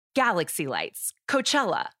Galaxy lights,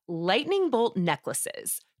 Coachella, lightning bolt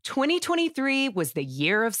necklaces. 2023 was the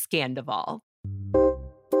year of Scandival.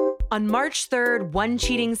 On March 3rd, one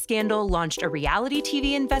cheating scandal launched a reality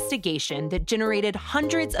TV investigation that generated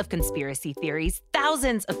hundreds of conspiracy theories,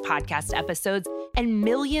 thousands of podcast episodes, and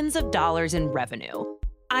millions of dollars in revenue.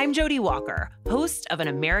 I'm Jody Walker, host of An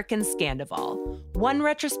American Scandival, one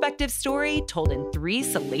retrospective story told in 3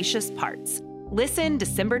 salacious parts. Listen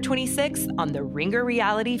December 26th on the Ringer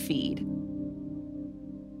Reality feed.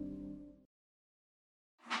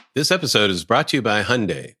 This episode is brought to you by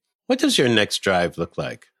Hyundai. What does your next drive look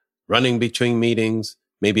like? Running between meetings?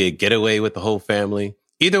 Maybe a getaway with the whole family?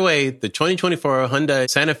 Either way, the 2024 Hyundai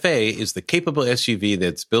Santa Fe is the capable SUV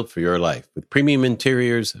that's built for your life, with premium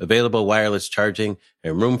interiors, available wireless charging,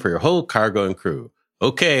 and room for your whole cargo and crew.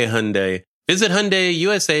 Okay, Hyundai. Visit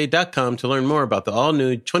HyundaiUSA.com to learn more about the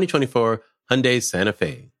all-new 2024 Hyundai Santa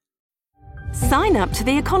Fe. Sign up to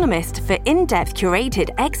The Economist for in-depth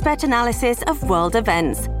curated expert analysis of world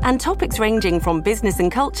events and topics ranging from business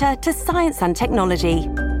and culture to science and technology.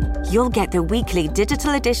 You'll get the weekly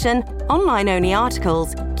digital edition, online-only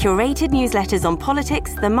articles, curated newsletters on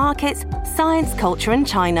politics, the markets, science, culture, and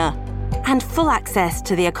China, and full access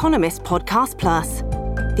to The Economist Podcast Plus.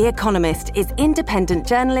 The Economist is independent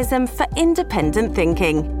journalism for independent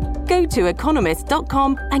thinking. Go to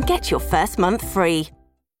economist.com and get your first month free.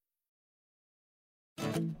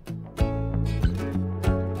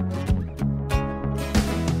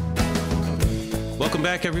 Welcome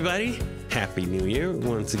back, everybody. Happy New Year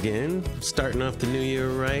once again. Starting off the new year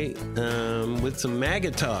right with some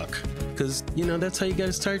MAGA talk. Because, you know, that's how you got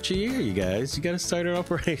to start your year, you guys. You got to start it off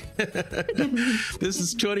right. This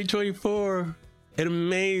is 2024. An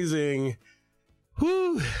amazing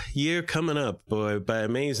year coming up, boy. By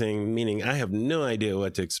amazing, meaning I have no idea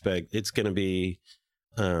what to expect. It's gonna be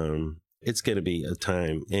a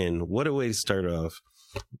time, and what a way to start off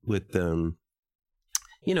with a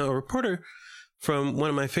reporter from one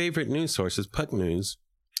of my favorite news sources, Puck News,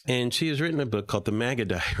 and she has written a book called The MAGA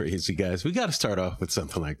Diaries. You guys, we got to start off with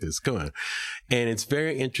something like this. Come on. And it's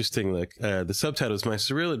very interesting. Look, the subtitle is My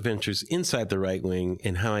Surreal Adventures Inside the Right Wing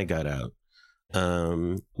and How I Got Out.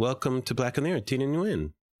 Welcome to Black on the Air, Tina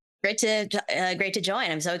Nguyen. Great to join.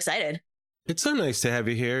 I'm so excited. It's so nice to have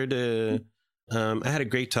you here. I had a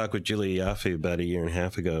great talk with Julia Yaffe about a year and a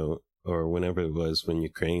half ago, or whenever it was when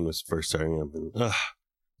Ukraine was first starting up. And it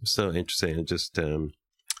was so interesting. It just,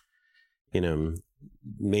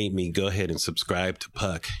 made me go ahead and subscribe to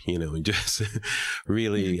Puck, and just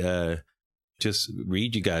really just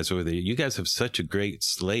read you guys over there. You guys have such a great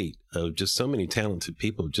slate of just so many talented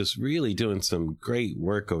people just really doing some great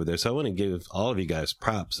work over there. So I want to give all of you guys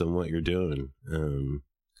props on what you're doing.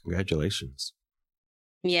 Congratulations.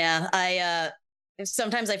 Yeah,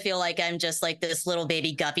 sometimes I feel like I'm just like this little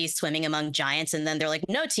baby guppy swimming among giants. And then they're like,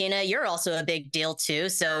 no, Tina, you're also a big deal too.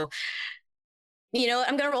 So,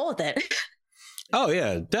 I'm going to roll with it. Oh,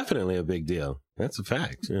 yeah, definitely a big deal. That's a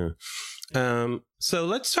fact. Yeah. So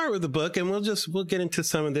let's start with the book, and we'll get into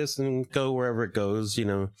some of this and go wherever it goes,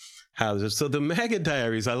 So the MAGA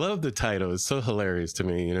Diaries, I love the title. It's so hilarious to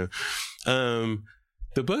me,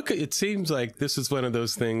 The book, it seems like this is one of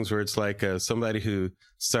those things where it's like somebody who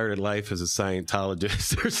started life as a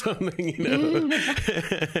Scientologist or something,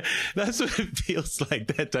 That's what it feels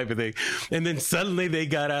like, that type of thing. And then suddenly they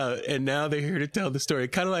got out, and now they're here to tell the story.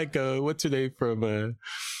 Kind of like, what's her name from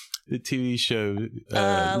the TV show?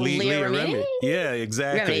 Leah Remini? Yeah,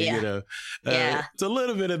 exactly. Remini, yeah. It's a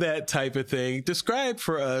little bit of that type of thing. Describe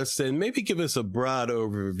for us, and maybe give us a broad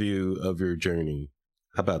overview of your journey.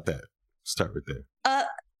 How about that? Start with that.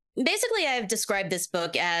 Basically, I've described this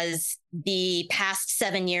book as the past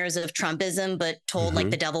 7 years of Trumpism, but told like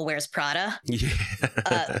the devil wears Prada.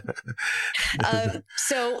 Yeah.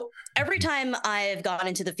 So every time I've gone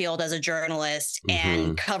into the field as a journalist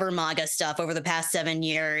and cover MAGA stuff over the past 7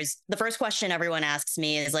 years, the first question everyone asks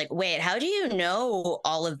me is like, wait, how do you know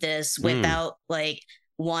all of this without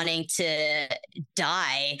wanting to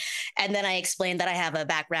die? And then I explained that I have a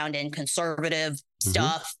background in conservative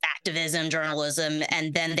stuff, activism, journalism.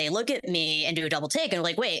 And then they look at me and do a double take and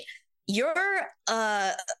like, wait, you're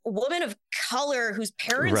a woman of color whose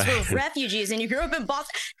parents were refugees and you grew up in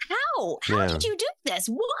Boston. How did you do this?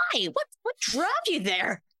 Why? What drove you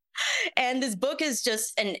there? And this book is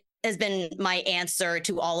has been my answer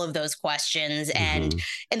to all of those questions. And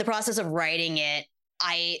in the process of writing it,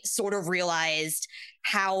 I sort of realized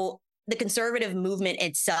how the conservative movement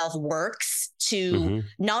itself works to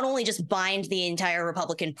not only just bind the entire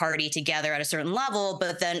Republican Party together at a certain level,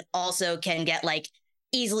 but then also can get like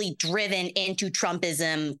easily driven into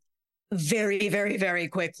Trumpism very, very, very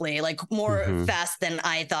quickly, like more fast than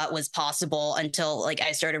I thought was possible until like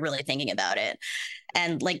I started really thinking about it.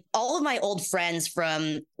 And like all of my old friends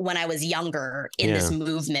from when I was younger in this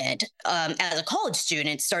movement, as a college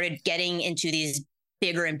student, started getting into these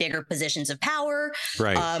bigger and bigger positions of power.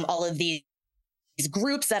 Right. All of these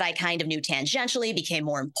groups that I kind of knew tangentially became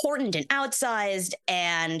more important and outsized,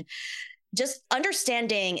 and just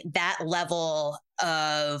understanding that level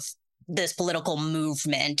of this political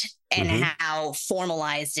movement and how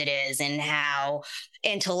formalized it is and how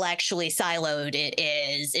intellectually siloed it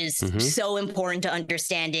is so important to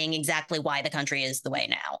understanding exactly why the country is the way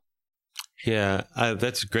now. Yeah,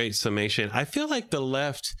 that's a great summation. I feel like the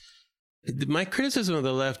left, my criticism of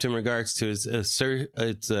the left in regards to its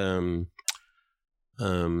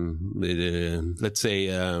let's say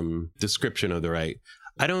description of the right,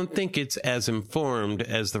 I don't think it's as informed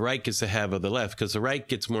as the right gets to have of the left, because the right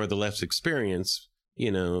gets more of the left's experience,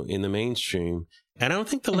 you know, in the mainstream. And I don't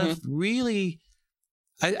think the left really,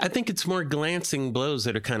 I think it's more glancing blows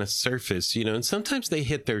that are kind of surface, you know, and sometimes they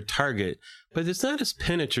hit their target, but it's not as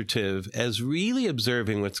penetrative as really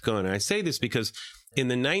observing what's going on. I say this because in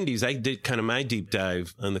the 90s, I did kind of my deep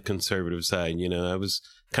dive on the conservative side. You know, I was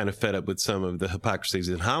kind of fed up with some of the hypocrisies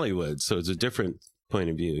in Hollywood. So it's a different point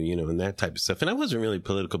of view, you know, and that type of stuff. And I wasn't really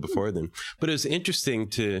political before then, but it was interesting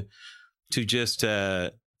to just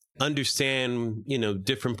understand, you know,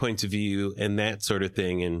 different points of view and that sort of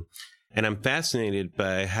thing. And I'm fascinated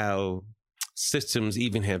by how systems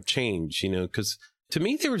even have changed, you know, because to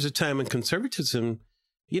me, there was a time when conservatism,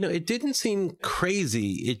 you know, it didn't seem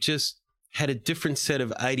crazy. It just had a different set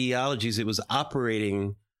of ideologies it was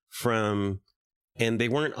operating from, and they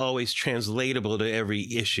weren't always translatable to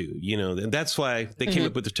every issue, you know, and that's why they came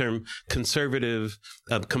up with the term conservative,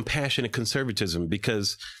 compassionate conservatism,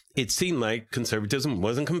 because it seemed like conservatism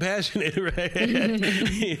wasn't compassionate, right?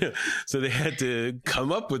 You know, so they had to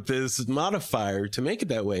come up with this modifier to make it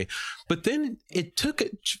that way. But then it took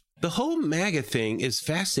the whole MAGA thing is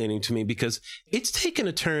fascinating to me because it's taken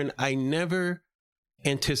a turn I never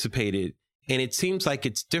anticipated. And it seems like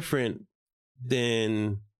it's different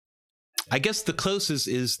than, I guess the closest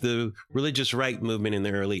is the religious right movement in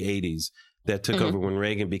the early 80s that took over when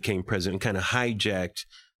Reagan became president, kind of hijacked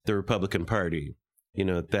the Republican Party, you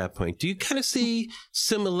know, at that point. Do you kind of see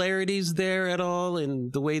similarities there at all in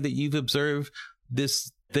the way that you've observed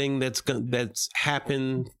this thing that's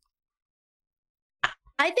happened?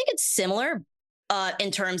 I think it's similar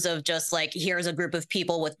in terms of just like, here's a group of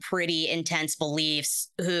people with pretty intense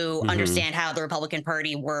beliefs who understand how the Republican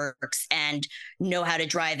Party works and know how to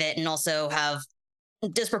drive it, and also have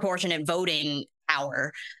disproportionate voting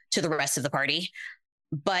power to the rest of the party.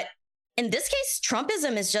 But in this case,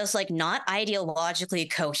 Trumpism is just like not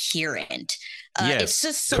ideologically coherent. It's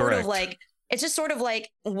just sort of like, it's just sort of like,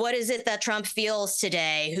 what is it that Trump feels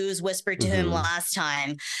today? Who's whispered to him last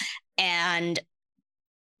time? And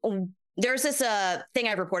there's this thing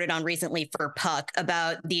I reported on recently for Puck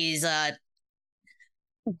about these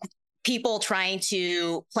people trying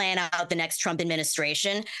to plan out the next Trump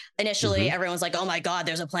administration. Initially, everyone's like, oh my God,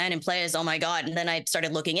 there's a plan in place. Oh my God. And then I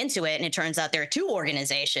started looking into it, and it turns out there are two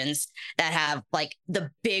organizations that have like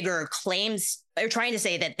the bigger claims. They're trying to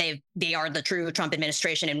say that they are the true Trump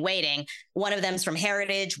administration in waiting. One of them is from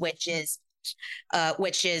Heritage, which is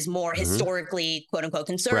more historically, quote unquote,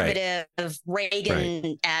 conservative,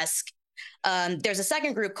 Reagan-esque. There's a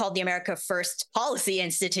second group called the America First Policy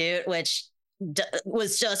Institute, which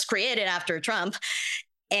was just created after Trump.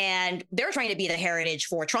 And they're trying to be the heritage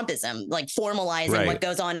for Trumpism, like formalizing what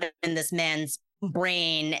goes on in this man's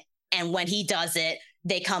brain. And when he does it,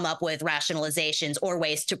 they come up with rationalizations or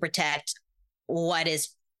ways to protect what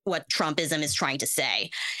Trumpism is trying to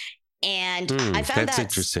say. And I found that's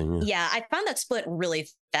interesting. Yeah, I found that split really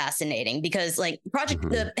fascinating because like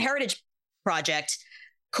the Heritage Project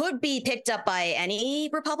could be picked up by any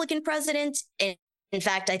Republican president. In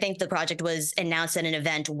fact, I think the project was announced at an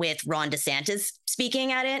event with Ron DeSantis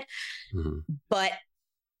speaking at it. But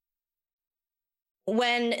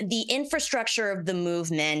when the infrastructure of the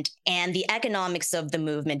movement and the economics of the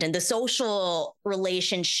movement and the social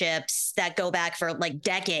relationships that go back for like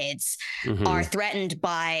decades are threatened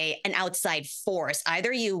by an outside force,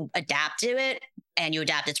 either you adapt to it and you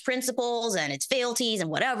adapt its principles and its fealties and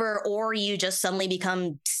whatever, or you just suddenly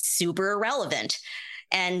become super irrelevant.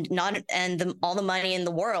 And all the money in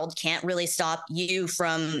the world can't really stop you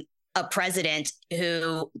from a president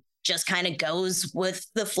who just kind of goes with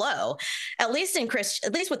the flow. At least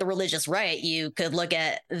with the religious right, you could look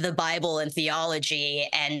at the Bible and theology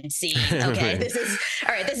and see, okay, this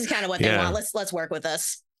is kind of what they want. Let's work with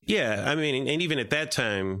this. Yeah, I mean, and even at that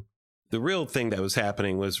time, the real thing that was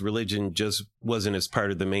happening was religion just wasn't as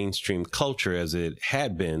part of the mainstream culture as it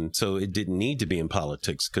had been. So it didn't need to be in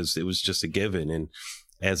politics because it was just a given. And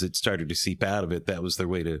as it started to seep out of it, that was their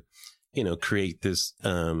way to, create this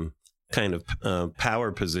kind of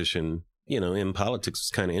power position, in politics.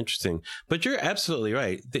 Is kind of interesting. But you're absolutely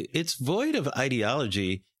right. It's void of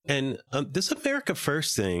ideology. And this America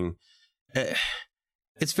First thing,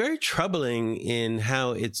 it's very troubling in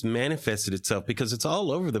how it's manifested itself because it's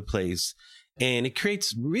all over the place and it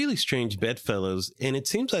creates really strange bedfellows. And it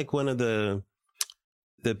seems like one of the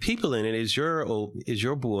people in it is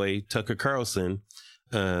your boy, Tucker Carlson,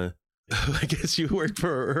 who I guess you worked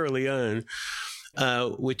for early on,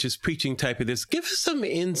 which is preaching type of this. Give us some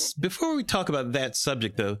before we talk about that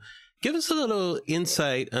subject, though, give us a little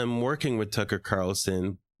insight on working with Tucker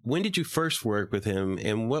Carlson. When did you first work with him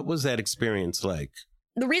and what was that experience like?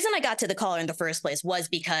 The reason I got to the collar in the first place was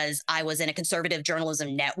because I was in a conservative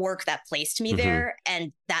journalism network that placed me there.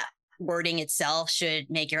 And that wording itself should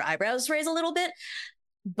make your eyebrows raise a little bit.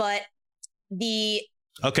 But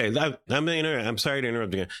Okay, I'm sorry to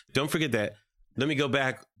interrupt again. Don't forget that. Let me go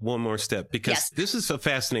back one more step because this is a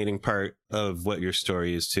fascinating part of what your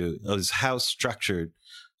story is too, is how structured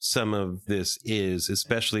some of this is,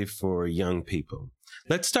 especially for young people.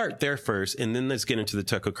 Let's start there first, and then let's get into the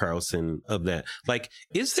Tucker Carlson of that. Like,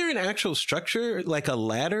 is there an actual structure, like a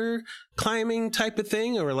ladder climbing type of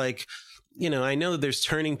thing? Or like, I know that there's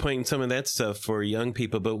Turning Point and some of that stuff for young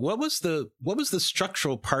people, but what was the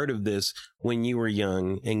structural part of this when you were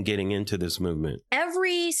young and getting into this movement?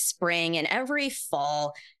 Every spring and every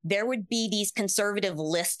fall, there would be these conservative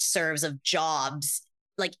listservs of jobs,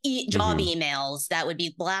 like job emails that would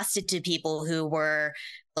be blasted to people who were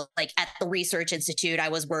like at the research institute I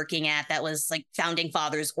was working at that was like founding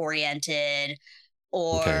fathers oriented,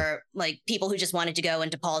 or like people who just wanted to go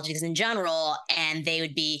into politics in general. And they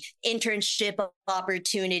would be internship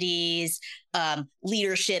opportunities,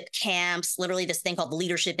 leadership camps. Literally this thing called the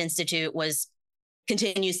Leadership Institute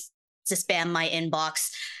continues to spam my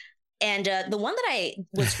inbox. And the one that I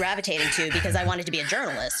was gravitating to because I wanted to be a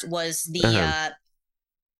journalist was the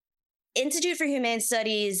Institute for Humane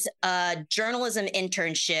Studies journalism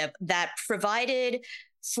internship that provided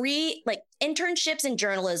free internships in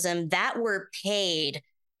journalism that were paid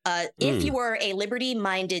if you were a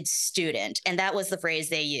liberty-minded student. And that was the phrase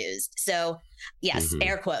they used. So yes,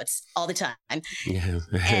 air quotes all the time.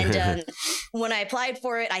 And when I applied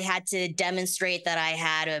for it, I had to demonstrate that I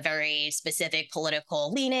had a very specific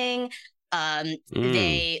political leaning.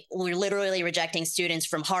 They were literally rejecting students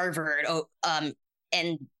from Harvard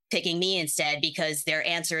and picking me instead because their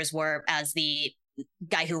answers were, as the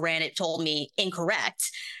guy who ran it told me,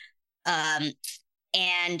 incorrect.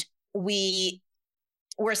 And we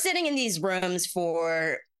were sitting in these rooms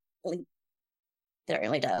for, did I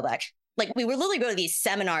really dial back? Like we would literally go to these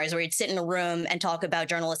seminars where you'd sit in a room and talk about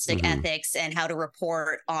journalistic ethics and how to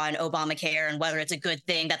report on Obamacare and whether it's a good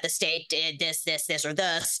thing that the state did this, or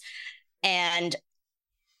this. And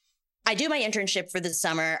I do my internship for the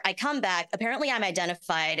summer. I come back. Apparently, I'm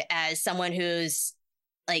identified as someone who's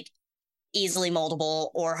like easily moldable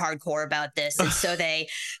or hardcore about this. And so they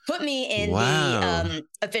put me in the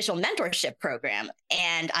official mentorship program.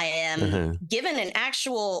 And I am given an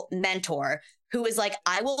actual mentor who is like,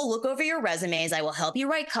 I will look over your resumes. I will help you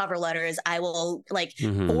write cover letters. I will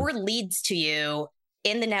forward leads to you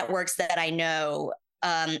in the networks that I know.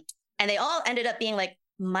 And they all ended up being like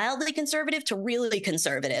mildly conservative to really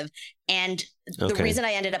conservative. And the reason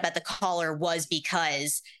I ended up at the collar was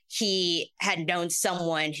because he had known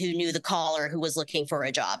someone who knew the collar who was looking for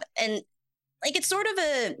a job. And like, it's sort of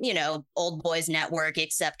a, old boys network,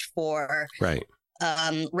 except for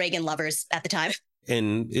Reagan lovers at the time.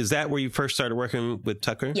 And is that where you first started working with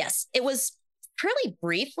Tucker? Yes, it was pretty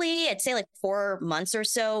briefly. I'd say like 4 months or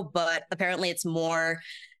so, but apparently it's more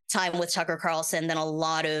time with Tucker Carlson than a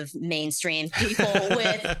lot of mainstream people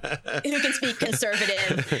who can speak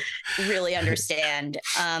conservative really understand.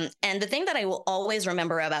 And the thing that I will always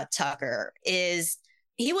remember about Tucker is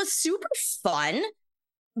he was super fun,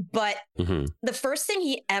 but the first thing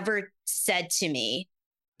he ever said to me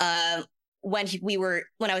when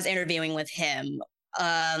I was interviewing with him,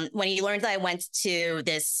 when he learned that I went to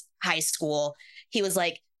this high school, he was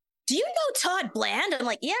like, "Do you know Todd Bland?" I'm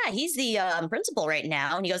like, "Yeah, he's the principal right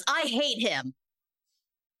now." And he goes, "I hate him."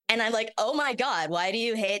 And I'm like, "Oh my God, why do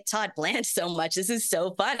you hate Todd Bland so much? This is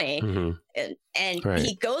so funny." And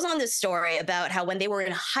he goes on this story about how when they were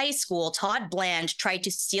in high school, Todd Bland tried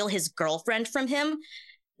to steal his girlfriend from him.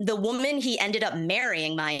 The woman he ended up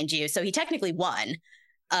marrying, mind you. So he technically won.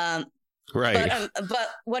 Right. But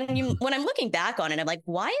when I'm looking back on it, I'm like,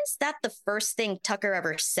 why is that the first thing Tucker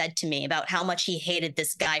ever said to me about how much he hated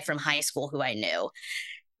this guy from high school who I knew?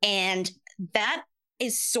 And that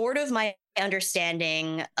is sort of my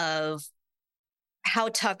understanding of how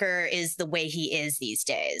Tucker is the way he is these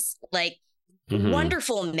days. Like,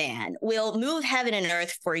 wonderful man, will move heaven and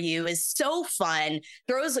earth for you, is so fun,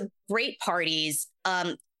 throws great parties.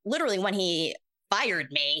 Literally, when he fired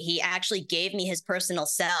me, he actually gave me his personal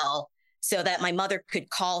cell so that my mother could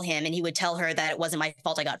call him and he would tell her that it wasn't my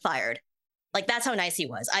fault I got fired. Like, that's how nice he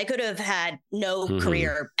was. I could have had no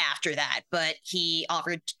career after that, but he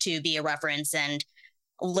offered to be a reference and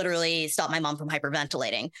literally stop my mom from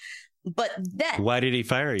hyperventilating. But then, why did he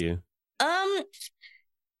fire you?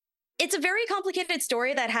 It's a very complicated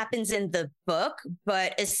story that happens in the book,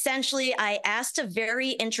 but essentially I asked a very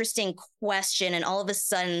interesting question and all of a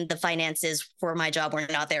sudden the finances for my job were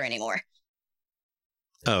not there anymore.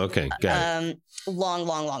 Oh, okay. Got it.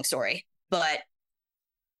 Long story, but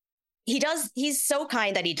he's so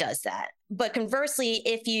kind that he does that. But conversely,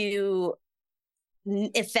 if you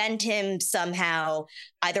offend him somehow,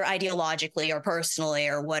 either ideologically or personally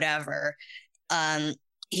or whatever,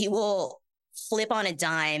 he will flip on a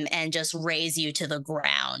dime and just raise you to the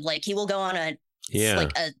ground. Like, he will go on a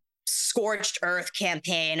scorched earth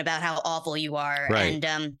campaign about how awful you are. Right.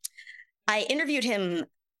 And I interviewed him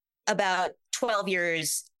about 12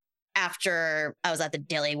 years after I was at the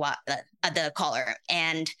Daily at the Caller,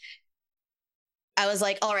 and I was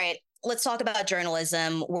like, all right, let's talk about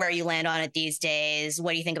journalism, where you land on it these days.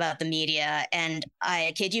 What do you think about the media? And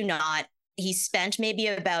I kid you not, he spent maybe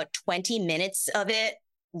about 20 minutes of it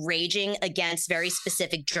raging against very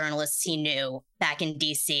specific journalists he knew back in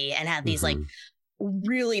DC and had these like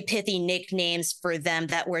really pithy nicknames for them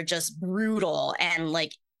that were just brutal. And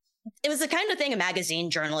like, it was the kind of thing a magazine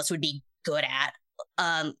journalist would be good at.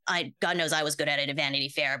 God knows I was good at it at Vanity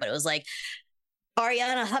Fair, but it was like,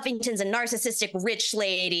 Ariana Huffington's a narcissistic rich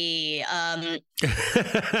lady.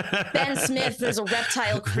 Ben Smith is a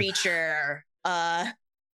reptile creature.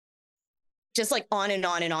 Just like on and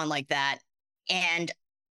on and on like that. And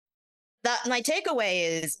that my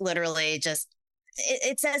takeaway is literally just,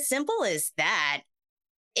 it's as simple as that.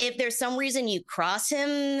 If there's some reason you cross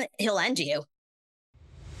him, he'll end you.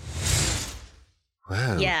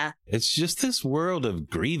 Wow. Yeah. It's just this world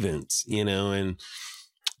of grievance, and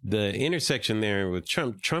the intersection there with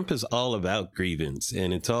Trump. Trump is all about grievance,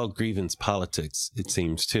 and it's all grievance politics, it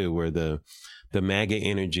seems, too, where the MAGA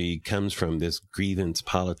energy comes from, this grievance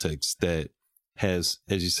politics that has,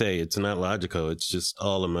 as you say, it's not logical. It's just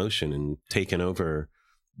all emotion and taking over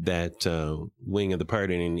that wing of the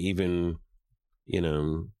party. And even,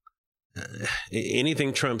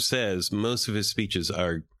 anything Trump says, most of his speeches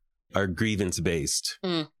are grievance based.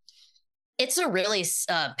 It's a really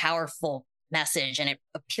powerful message, and it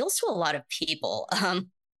appeals to a lot of people,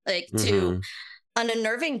 to an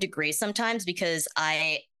unnerving degree sometimes, because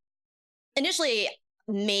I initially,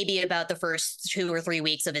 maybe about the first 2 or 3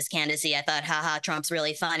 weeks of his candidacy, I thought, haha, Trump's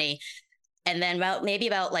really funny. And then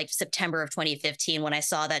about like September of 2015, when I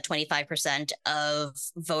saw that 25% of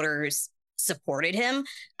voters supported him,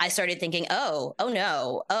 I started thinking, oh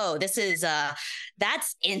no, this is,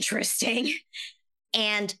 that's interesting.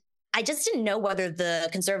 And I just didn't know whether the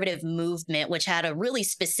conservative movement, which had a really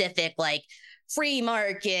specific, like, free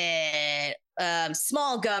market,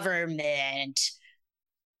 small government,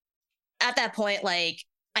 at that point, like,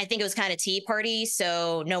 I think it was kind of Tea Party,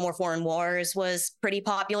 so No More Foreign Wars was pretty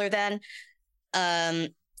popular then.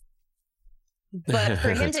 But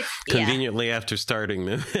for him to conveniently after starting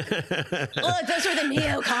them. Look, those are the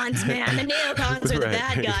neocons, man. The neocons are the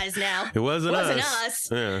bad guys now. It wasn't us.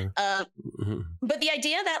 Yeah. But the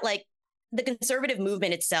idea that like the conservative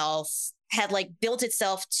movement itself had like built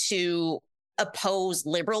itself to oppose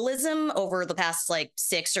liberalism over the past like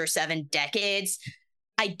 6 or 7 decades,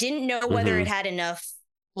 I didn't know whether it had enough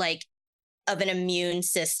like of an immune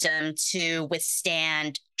system to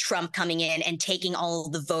withstand Trump coming in and taking all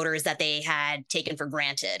of the voters that they had taken for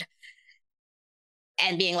granted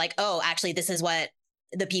and being like, oh, actually, this is what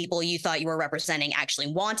the people you thought you were representing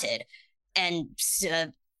actually wanted. And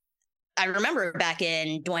I remember back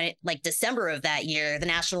in December of that year, the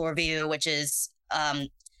National Review, which is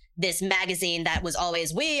this magazine that was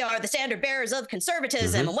always, we are the standard bearers of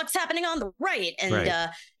conservatism and what's happening on the right.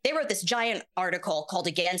 And they wrote this giant article called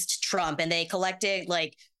Against Trump, and they collected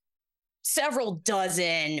like several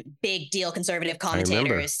dozen big deal conservative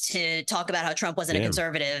commentators to talk about how Trump wasn't a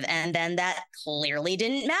conservative. And then that clearly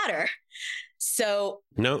didn't matter. So,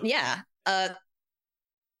 no. Yeah.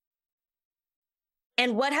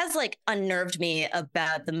 And what has like unnerved me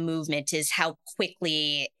about the movement is how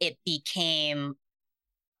quickly it became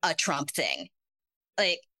a Trump thing.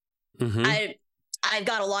 Like, I've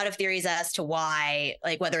got a lot of theories as to why,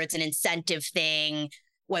 like whether it's an incentive thing,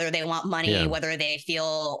 whether they want money, whether they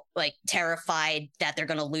feel like terrified that they're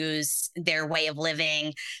going to lose their way of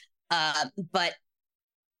living. But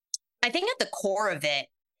I think at the core of it,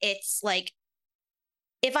 it's like,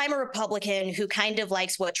 if I'm a Republican who kind of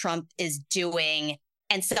likes what Trump is doing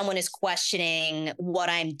and someone is questioning what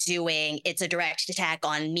I'm doing, it's a direct attack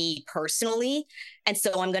on me personally. And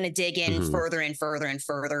so I'm going to dig in further and further and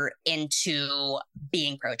further into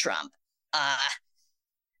being pro-Trump.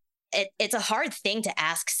 It's a hard thing to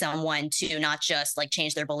ask someone to not just like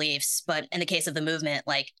change their beliefs, but in the case of the movement,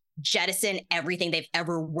 like jettison everything they've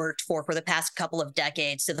ever worked for the past couple of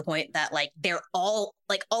decades, to the point that like they're all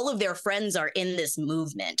of their friends are in this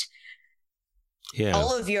movement. Yeah.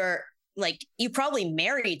 All of your, like, you probably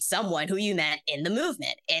married someone who you met in the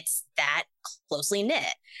movement. It's that closely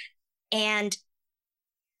knit. And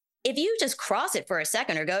if you just cross it for a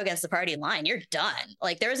second or go against the party line, you're done.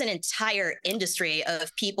 Like, there's an entire industry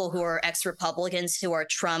of people who are ex-Republicans who are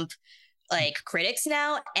Trump like critics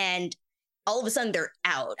now, and all of a sudden they're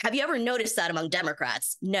out. Have you ever noticed that among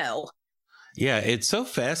Democrats? No. Yeah, it's so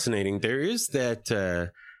fascinating. There is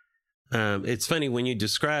that. It's funny when you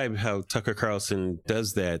describe how Tucker Carlson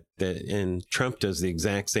does that, and Trump does the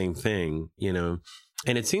exact same thing, you know.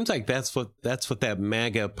 And it seems like that's what that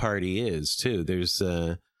MAGA party is too. There's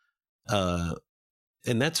and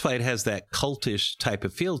that's why it has that cultish type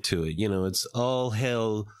of feel to it. You know, it's all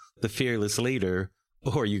hail the fearless leader,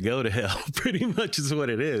 or you go to hell, pretty much is what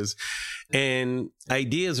it is. And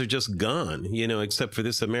ideas are just gone, you know, except for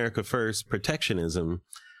this America First protectionism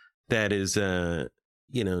that is,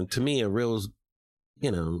 you know, to me, a real,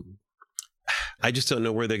 you know, I just don't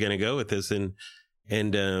know where they're going to go with this. And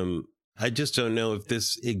I just don't know if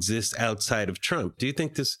this exists outside of Trump. Do you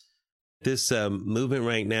think this movement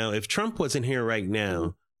right now, if Trump wasn't here right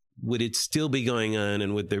now, would it still be going on,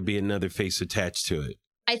 and would there be another face attached to it?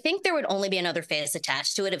 I think there would only be another face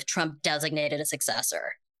attached to it if Trump designated a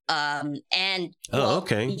successor.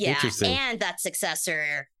 Okay. Yeah. Interesting. And that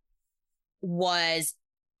successor was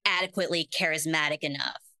adequately charismatic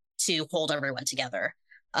enough to hold everyone together.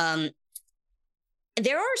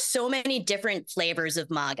 There are so many different flavors of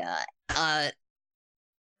MAGA.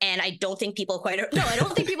 And I don't think people quite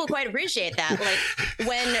appreciate that. Like,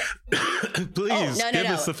 when please give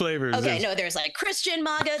us the flavors. Okay, no, there's like Christian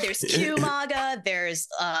MAGA, there's Q MAGA, there's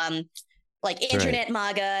like internet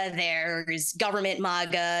MAGA, there's government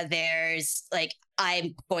MAGA, there's like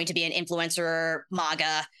I'm going to be an influencer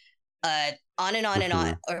MAGA, on and on and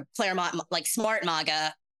on, or player like smart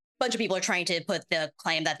MAGA. Bunch of people are trying to put the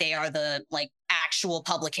claim that they are the like actual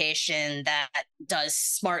publication that does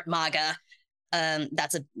smart MAGA.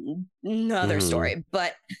 That's another story,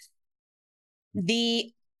 but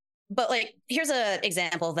like, here's an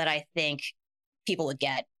example that I think people would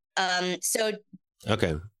get.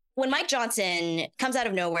 Okay. When Mike Johnson comes out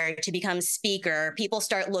of nowhere to become speaker, people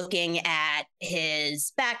start looking at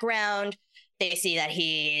his background. They see that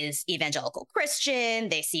he's evangelical Christian.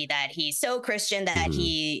 They see that he's so Christian that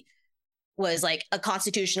he was like a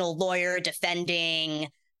constitutional lawyer defending,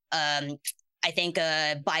 I think,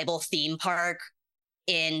 a Bible theme park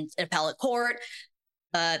in an appellate court,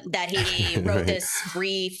 that he wrote this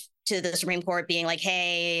brief to the Supreme Court being like,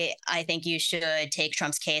 hey, I think you should take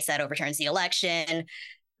Trump's case that overturns the election.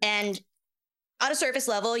 And on a surface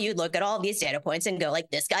level, you'd look at all of these data points and go like,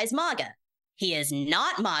 this guy's MAGA. He is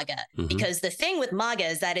not MAGA, because the thing with MAGA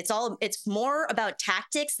is that it's more about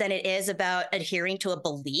tactics than it is about adhering to a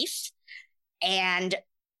belief. And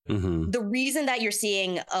the reason that you're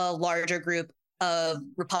seeing a larger group of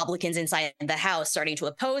Republicans inside the House starting to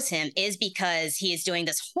oppose him is because he is doing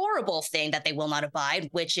this horrible thing that they will not abide,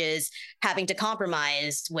 which is having to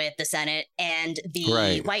compromise with the Senate and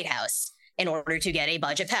the White House in order to get a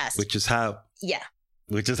budget passed. Which is how it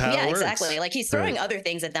works. Yeah, exactly. Like, he's throwing other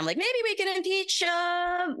things at them. Like, maybe we can impeach,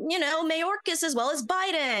 Mayorkas as well as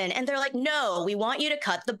Biden. And they're like, no, we want you to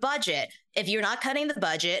cut the budget. If you're not cutting the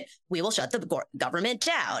budget, we will shut the government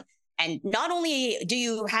down. And not only do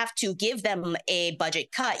you have to give them a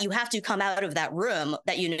budget cut, you have to come out of that room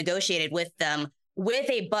that you negotiated with them with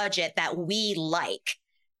a budget that we like.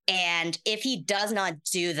 And if he does not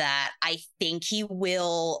do that, I think he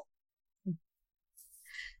will,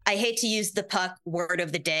 I hate to use the puck word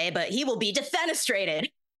of the day, but he will be defenestrated.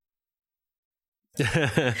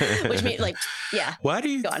 Which means, like, yeah. Why do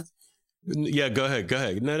you? Go on. Yeah, go ahead.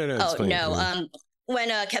 No. Oh, no. When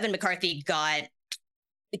Kevin McCarthy got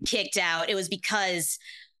kicked out, it was because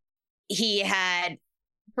he had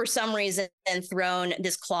for some reason, thrown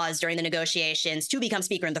this clause during the negotiations to become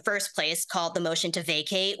speaker in the first place called the motion to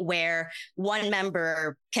vacate, where one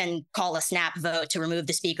member can call a snap vote to remove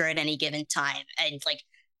the speaker at any given time. And like,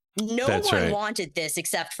 no one wanted this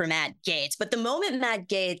except for Matt Gaetz. But the moment Matt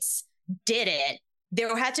Gaetz did it,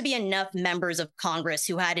 there had to be enough members of Congress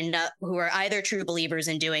who are either true believers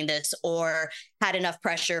in doing this or had enough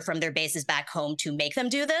pressure from their bases back home to make them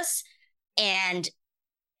do this. And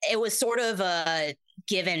it was sort of a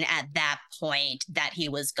given at that point that he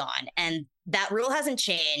was gone. And that rule hasn't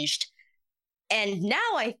changed. And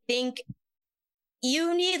now I think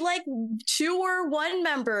you need like 2 or 1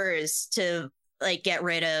 members to like get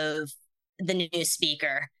rid of the new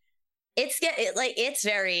speaker. It's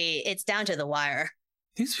down to the wire.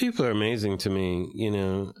 These people are amazing to me, you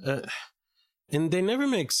know, and they never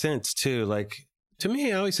make sense too. Like, to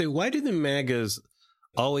me, I always say, why do the MAGAs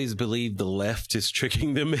always believe the left is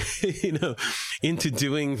tricking them, you know, into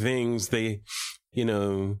doing things they, you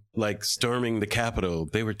know, like storming the Capitol?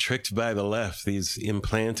 They were tricked by the left, these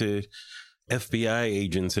implanted FBI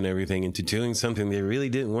agents and everything, into doing something they really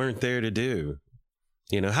weren't there to do.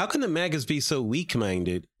 You know, how can the MAGAs be so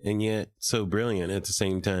weak-minded and yet so brilliant at the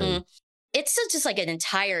same time? It's just like an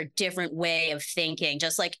entire different way of thinking,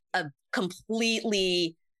 just like it's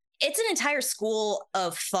an entire school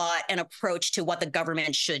of thought and approach to what the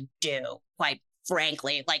government should do, quite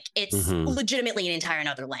frankly. Like, it's legitimately an entire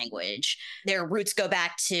another language. Their roots go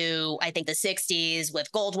back to, I think, the 60s with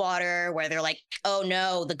Goldwater, where they're like, oh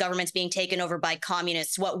no, the government's being taken over by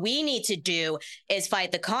communists. What we need to do is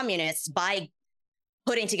fight the communists by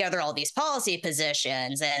putting together all these policy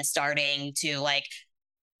positions and starting to like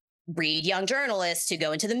breed young journalists to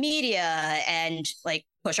go into the media and like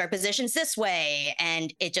push our positions this way.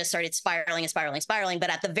 And it just started spiraling and spiraling and spiraling. But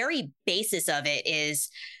at the very basis of it is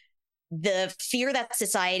the fear that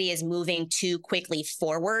society is moving too quickly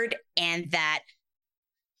forward, and that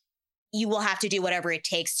you will have to do whatever it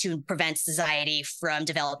takes to prevent society from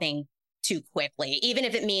developing too quickly, even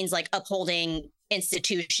if it means like upholding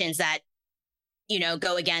institutions that, you know,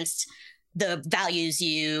 go against the values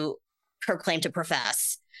you proclaim to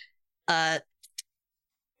profess.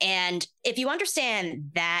 And if you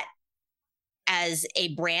understand that as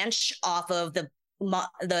a branch off of the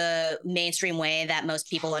mainstream way that most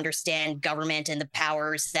people understand government and the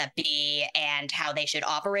powers that be and how they should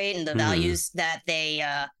operate and the values that they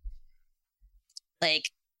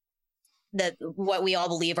what we all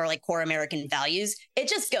believe are like core American values, it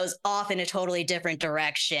just goes off in a totally different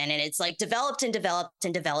direction. And it's like developed and developed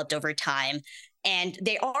and developed over time. And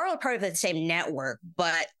they are all part of the same network,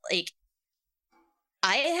 but like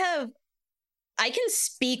I can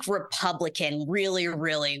speak Republican really,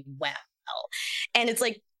 really well. And it's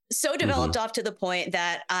like so developed off to the point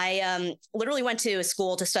that I literally went to a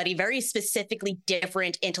school to study very specifically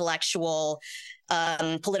different intellectual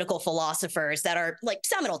political philosophers that are like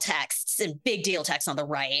seminal texts and big deal texts on the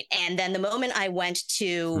right. And then the moment I went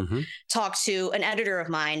to talk to an editor of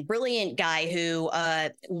mine, brilliant guy who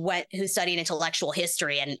studied intellectual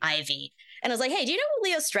history at an Ivy. And I was like, hey, do you know who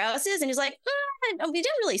Leo Strauss is? And he's like, we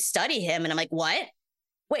didn't really study him. And I'm like, what?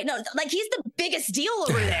 Wait, no, like he's the biggest deal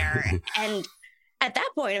over there. And at that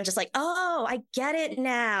point, I'm just like, oh, I get it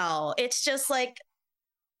now. It's just like,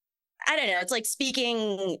 I don't know. It's like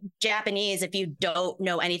speaking Japanese if you don't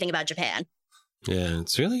know anything about Japan. Yeah,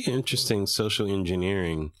 it's really interesting social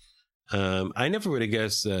engineering. I never would have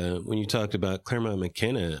guessed when you talked about Claremont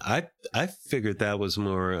McKenna. I figured that was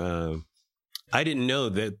more. I didn't know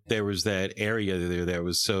that there was that area there that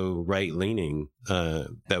was so right leaning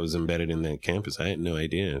that was embedded in that campus. I had no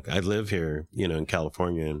idea. I live here, you know, in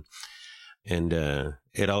California, and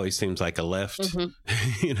it always seems like a left.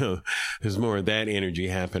 You know, there's more of that energy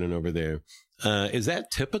happening over there. Is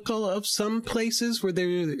that typical of some places where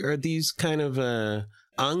there are these kind of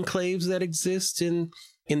enclaves that exist in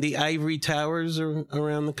the ivory towers or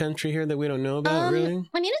around the country here that we don't know about, really?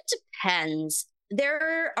 I mean, it depends.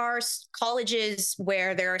 There are colleges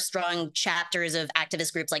where there are strong chapters of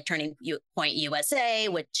activist groups like Turning Point USA,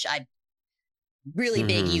 which I really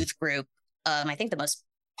big youth group. I think the most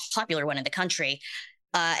popular one in the country.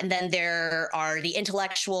 And then there are the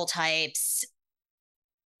intellectual types.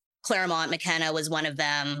 Claremont McKenna was one of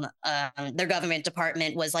them. Their government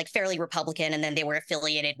department was like fairly Republican, and then they were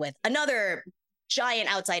affiliated with another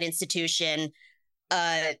giant outside institution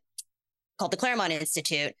called the Claremont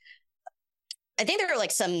Institute. I think there are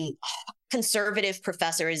like some conservative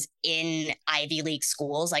professors in Ivy League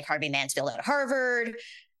schools, like Harvey Mansfield at Harvard.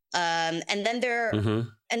 And then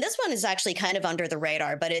and this one is actually kind of under the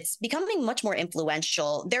radar, but it's becoming much more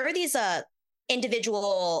influential. There are these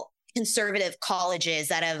individual conservative colleges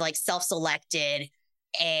that have like self-selected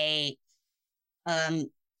a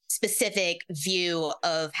specific view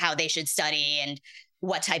of how they should study and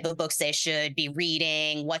what type of books they should be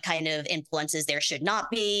reading, what kind of influences there should not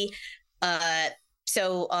be.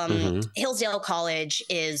 Hillsdale College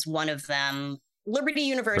is one of them. Liberty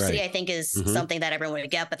University, Right. I think, is something that everyone would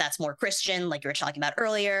get, but that's more Christian, like you were talking about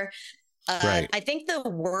earlier. Right. I think the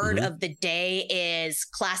word of the day is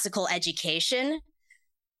classical education.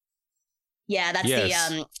 Yeah,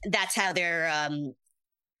 that's that's how they're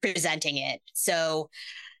presenting it. So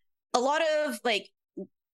a lot of like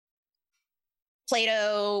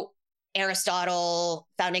Plato, Aristotle,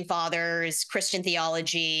 founding fathers, Christian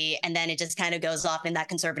theology, and then it just kind of goes off in that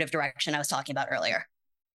conservative direction I was talking about earlier.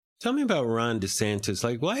 Tell me about Ron DeSantis.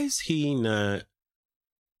 Like, why is he not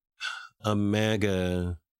a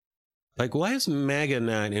MAGA? Like, why has MAGA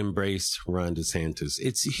not embraced Ron DeSantis?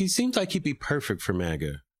 He seems like he'd be perfect for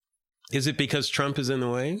MAGA. Is it because Trump is in the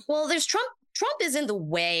way? Well, there's Trump is in the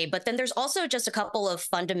way, but then there's also just a couple of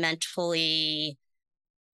fundamental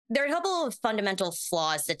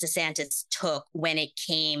flaws that DeSantis took when it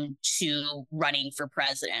came to running for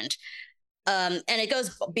president. And it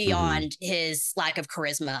goes beyond his lack of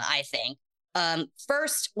charisma, I think.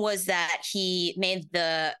 First was that he made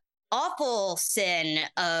the awful sin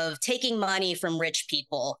of taking money from rich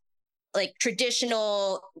people, like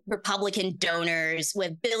traditional Republican donors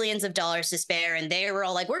with billions of dollars to spare. And they were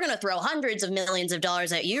all like, we're going to throw hundreds of millions of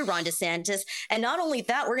dollars at you, Ron DeSantis. And not only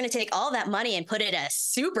that, we're going to take all that money and put it in a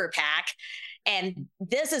super PAC. And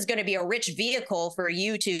this is going to be a rich vehicle for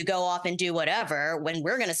you to go off and do whatever when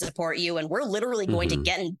we're going to support you. And we're literally going to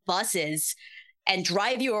get in buses and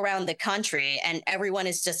drive you around the country. And everyone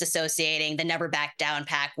is just associating the Never Back Down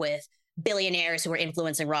PAC with billionaires who are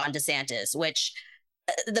influencing Ron DeSantis, which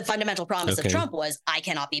the fundamental promise of Trump was, I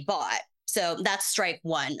cannot be bought. So that's strike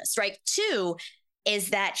one. Strike two is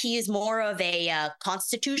that he is more of a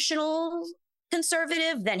constitutional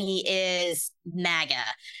conservative than he is MAGA.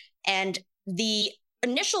 And the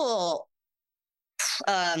initial,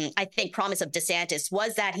 I think, promise of DeSantis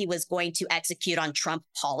was that he was going to execute on Trump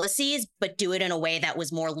policies, but do it in a way that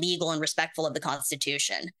was more legal and respectful of the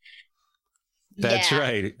Constitution. That's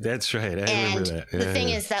right. That's right. I remember that. Yeah. The thing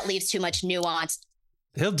is, that leaves too much nuance.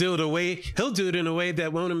 He'll do it in a way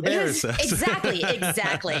that won't embarrass us. Exactly.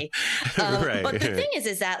 Right. But the thing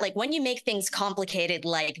is that like when you make things complicated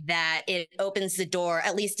like that, it opens the door,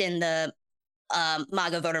 at least in the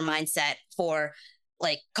MAGA voter mindset, for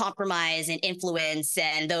like compromise and influence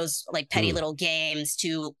and those like petty little games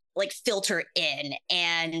to like filter in.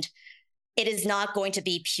 And it is not going to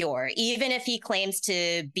be pure. Even if he claims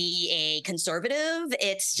to be a conservative,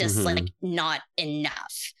 it's just like not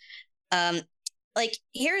enough. Like,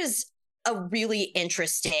 here's a really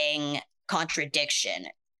interesting contradiction.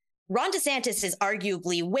 Ron DeSantis is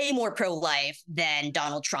arguably way more pro-life than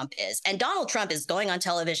Donald Trump is. And Donald Trump is going on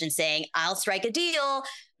television saying, I'll strike a deal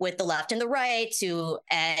with the left and the right to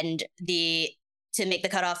make the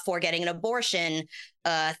cutoff for getting an abortion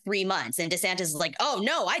 3 months. And DeSantis is like, oh,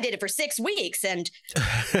 no, I did it for 6 weeks. And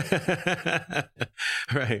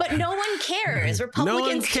right. But no one cares. Republicans. No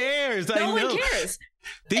one cares. No one cares.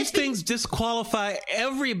 These things disqualify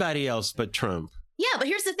everybody else but Trump. Yeah, but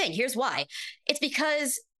here's the thing. Here's why. It's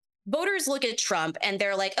because voters look at Trump and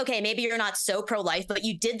they're like, okay, maybe you're not so pro-life, but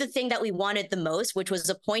you did the thing that we wanted the most, which was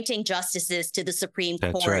appointing justices to the Supreme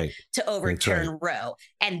Court to overturn Roe.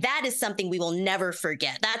 And that is something we will never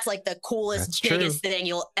forget. That's like the coolest, biggest thing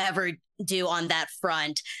you'll ever do on that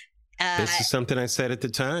front. This is something I said at the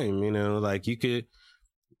time, like you could,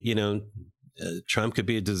 Trump could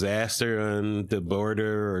be a disaster on the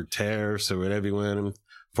border or tariffs or whatever you want,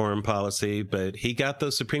 foreign policy, but he got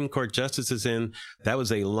those Supreme Court justices in. That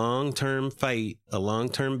was a long-term fight, a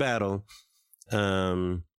long-term battle.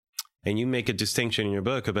 And you make a distinction in your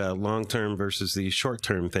book about long-term versus the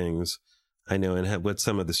short-term things, I know, and what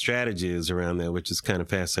some of the strategy is around that, which is kind of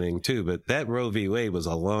fascinating too. But that Roe v. Wade was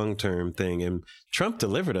a long-term thing, and Trump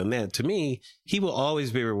delivered on that. To me, he will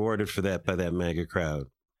always be rewarded for that by that MAGA crowd.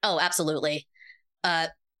 Oh, absolutely.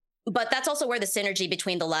 But that's also where the synergy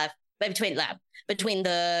between the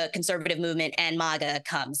conservative movement and MAGA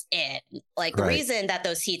comes in. Like the reason that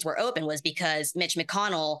those seats were open was because Mitch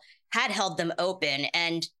McConnell had held them open.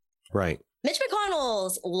 And Mitch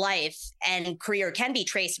McConnell's life and career can be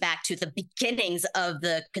traced back to the beginnings of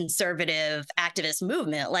the conservative activist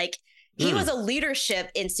movement. Like he was a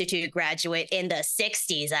Leadership Institute graduate in the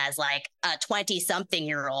 60s as like a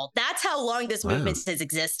 20-something-year-old. That's how long this movement has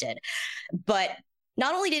existed. But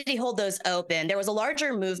not only did he hold those open, there was a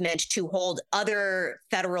larger movement to hold other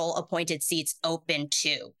federal appointed seats open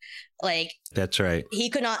too. Like, that's right. He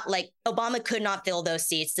could not, like, Obama could not fill those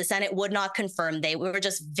seats. The Senate would not confirm. They were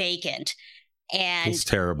just vacant. And it's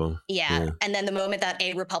terrible. Yeah. And then the moment that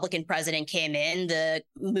a Republican president came in, the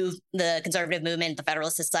conservative movement, the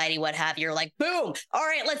Federalist Society, what have you, like, boom. All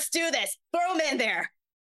right, let's do this. Throw him in there.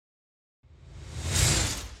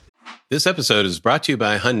 This episode is brought to you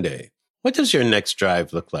by Hyundai. What does your next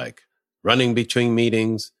drive look like? Running between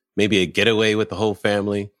meetings? Maybe a getaway with the whole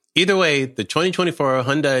family? Either way, the 2024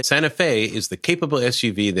 Hyundai Santa Fe is the capable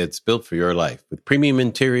SUV that's built for your life, with premium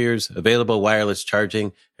interiors, available wireless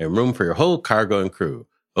charging, and room for your whole cargo and crew.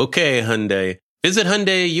 Okay, Hyundai. Visit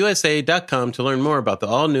HyundaiUSA.com to learn more about the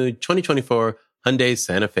all-new 2024 Hyundai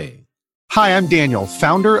Santa Fe. Hi, I'm Daniel,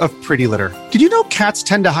 founder of Pretty Litter. Did you know cats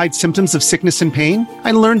tend to hide symptoms of sickness and pain?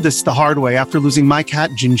 I learned this the hard way after losing my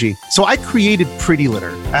cat, Gingy. So I created Pretty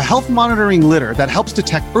Litter, a health monitoring litter that helps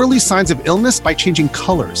detect early signs of illness by changing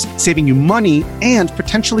colors, saving you money and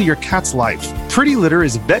potentially your cat's life. Pretty Litter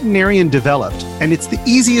is veterinarian developed, and it's the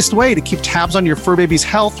easiest way to keep tabs on your fur baby's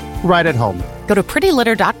health right at home. Go to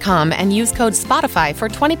prettylitter.com and use code SPOTIFY for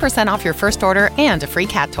 20% off your first order and a free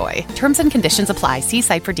cat toy. Terms and conditions apply. See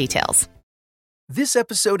site for details. This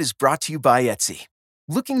episode is brought to you by Etsy.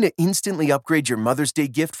 Looking to instantly upgrade your Mother's Day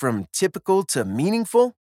gift from typical to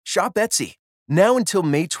meaningful? Shop Etsy. Now until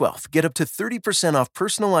May 12th, get up to 30% off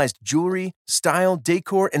personalized jewelry, style,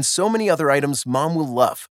 decor, and so many other items Mom will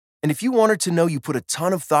love. And if you want her to know you put a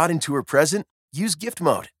ton of thought into her present, use Gift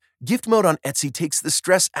Mode. Gift Mode on Etsy takes the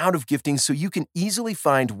stress out of gifting so you can easily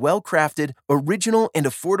find well-crafted, original, and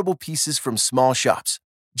affordable pieces from small shops.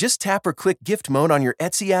 Just tap or click Gift Mode on your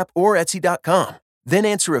Etsy app or Etsy.com. Then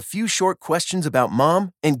answer a few short questions about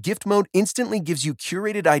Mom, and Gift Mode instantly gives you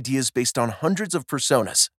curated ideas based on hundreds of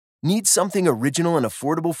personas. Need something original and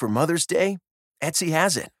affordable for Mother's Day? Etsy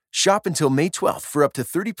has it. Shop until May 12th for up to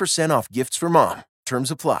 30% off gifts for Mom.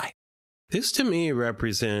 Terms apply. This to me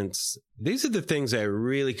represents, these are the things that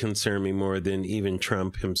really concern me more than even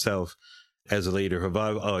Trump himself as a leader, who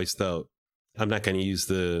I've always thought, I'm not going to use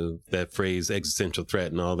that phrase existential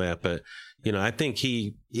threat and all that, but I think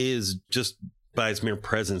he is, just by his mere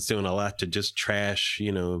presence, doing a lot to just trash,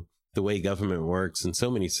 the way government works and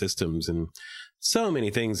so many systems and so many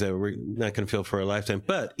things that we're not going to feel for a lifetime.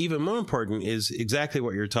 But even more important is exactly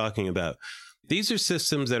what you're talking about. These are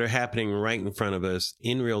systems that are happening right in front of us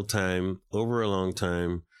in real time over a long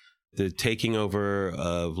time. The taking over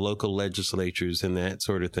of local legislatures and that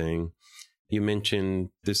sort of thing. You mentioned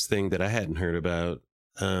this thing that I hadn't heard about.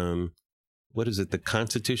 What is it? The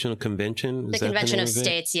Constitutional Convention? The Convention of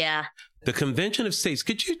States, yeah. The Convention of States.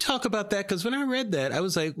 Could you talk about that? Because when I read that, I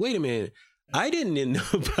was like, wait a minute. I didn't even know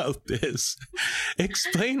about this.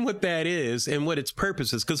 Explain what that is and what its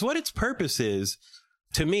purpose is. Because what its purpose is,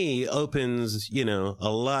 to me, opens, a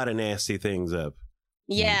lot of nasty things up.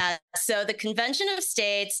 Yeah. So the Convention of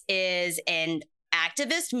States is an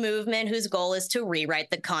activist movement whose goal is to rewrite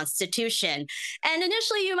the Constitution. And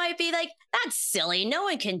initially you might be like, that's silly. No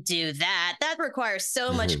one can do that. That requires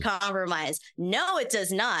so much compromise. No, it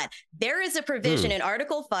does not. There is a provision in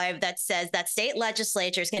Article 5 that says that state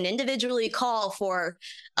legislatures can individually call for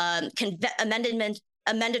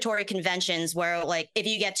amendatory conventions where, like, if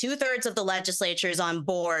you get 2/3 of the legislatures on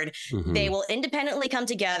board, they will independently come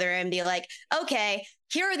together and be like, okay,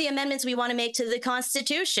 here are the amendments we want to make to the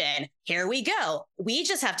Constitution. Here we go. We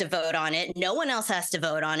just have to vote on it. No one else has to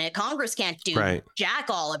vote on it. Congress can't do jack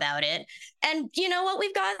all about it. And you know what?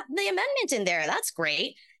 We've got the amendment in there. That's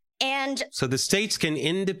great. And so the states can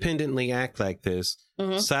independently act like this,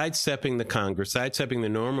 sidestepping the Congress, sidestepping the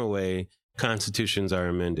normal way constitutions are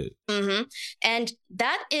amended. And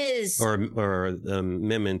that is... Or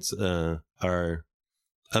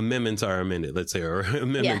amendments are amended, let's say, or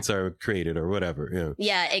amendments are created or whatever.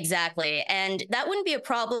 Yeah, exactly. And that wouldn't be a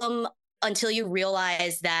problem until you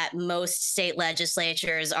realize that most state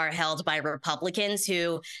legislatures are held by Republicans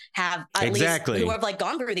who have at least who have like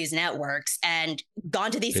gone through these networks and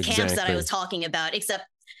gone to these camps that I was talking about, except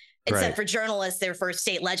for journalists, they're for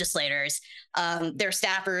state legislators. Their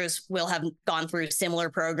staffers will have gone through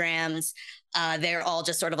similar programs. They're all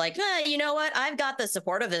just sort of like, you know what? I've got the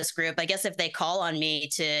support of this group. I guess if they call on me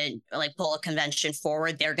to like pull a convention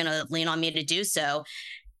forward, they're going to lean on me to do so.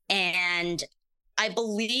 And I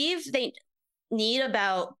believe they need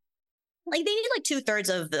about like 2/3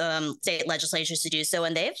 of state legislatures to do so.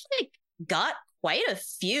 And they've got quite a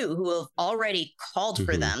few who have already called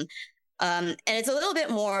for them. And it's a little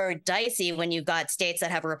bit more dicey when you've got states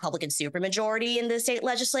that have a Republican supermajority in the state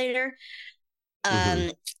legislature.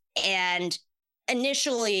 And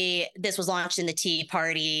initially this was launched in the Tea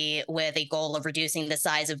Party with a goal of reducing the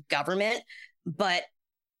size of government, but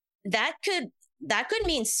that could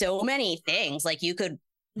mean so many things. Like you could,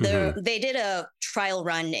 they did a trial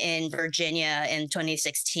run in Virginia in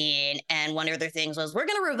 2016, and one of their things was, we're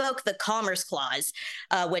going to revoke the Commerce Clause,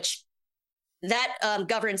 which that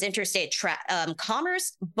governs interstate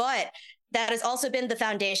commerce, but that has also been the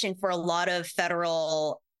foundation for a lot of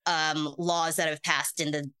federal laws that have passed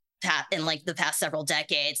in the past several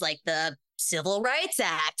decades, like the Civil Rights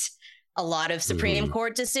Act, a lot of Supreme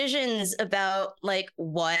Court decisions about like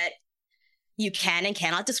what you can and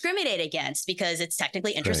cannot discriminate against because it's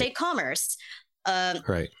technically interstate commerce.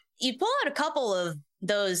 You pull out a couple of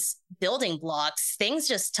those building blocks, things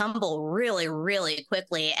just tumble really, really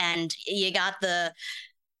quickly, and you got the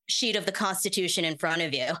sheet of the Constitution in front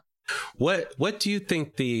of you. What do you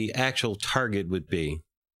think the actual target would be?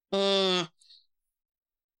 During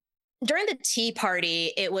the Tea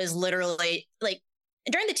Party, it was literally like,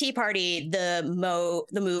 during the Tea Party, the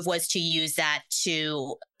move was to use that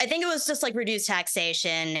to, I think it was just like reduce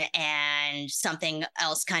taxation and something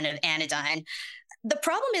else kind of anodyne. The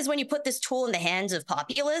problem is when you put this tool in the hands of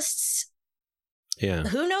populists,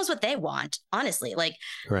 who knows what they want, honestly. Like,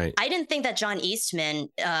 I didn't think that John Eastman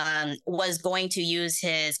was going to use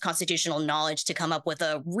his constitutional knowledge to come up with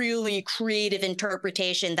a really creative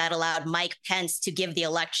interpretation that allowed Mike Pence to give the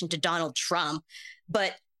election to Donald Trump.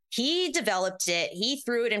 But he developed it. He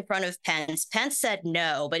threw it in front of Pence. Pence said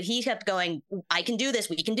no, but he kept going, I can do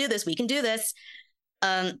this. We can do this. We can do this.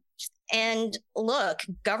 And look,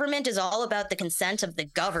 government is all about the consent of the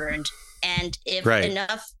governed. And if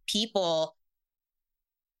enough people,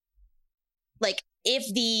 like if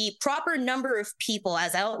the proper number of people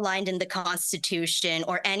as outlined in the Constitution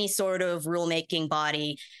or any sort of rulemaking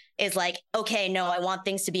body is like, okay, no, I want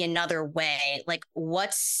things to be another way. Like,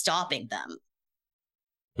 what's stopping them?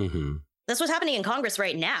 That's what's happening in Congress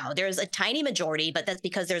right now. There's a tiny majority, but that's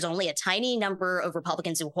because there's only a tiny number of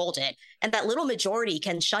Republicans who hold it. And that little majority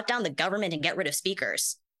can shut down the government and get rid of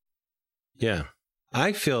speakers. Yeah.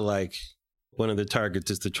 I feel like one of the targets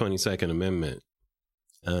is the 22nd Amendment.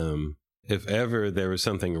 If ever there was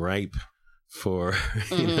something ripe for,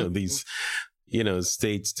 these,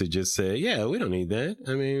 states to just say, yeah, we don't need that.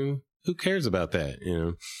 I mean, who cares about that?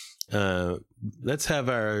 Let's have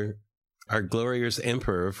our glorious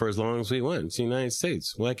emperor for as long as we want. It's the United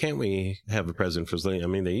States. Why can't we have a president for as long? I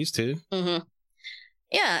mean, they used to.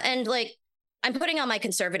 Yeah. And like, I'm putting on my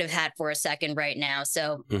conservative hat for a second right now.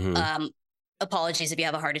 So apologies if you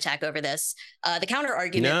have a heart attack over this. The counter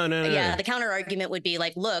argument. No. The counter argument would be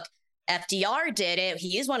like, look, FDR did it.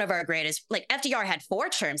 He is one of our greatest, like FDR had 4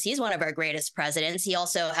 terms. He's one of our greatest presidents. He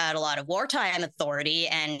also had a lot of wartime authority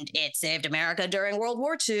and it saved America during World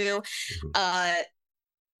War II.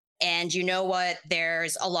 And you know what?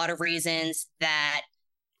 There's a lot of reasons that...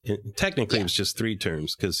 Technically, it was just 3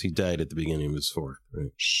 terms because he died at the beginning of his 4th,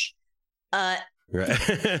 right?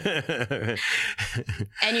 Right.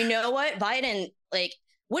 And you know what? Biden, like,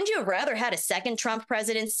 wouldn't you have rather had a second Trump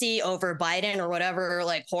presidency over Biden or whatever,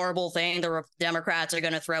 like, horrible thing the Democrats are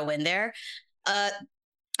going to throw in there? I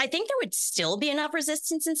think there would still be enough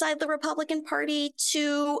resistance inside the Republican Party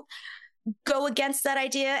to go against that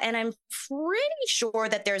idea. And I'm pretty sure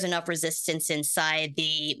that there's enough resistance inside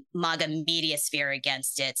the MAGA media sphere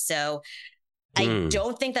against it. So I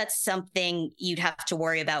don't think that's something you'd have to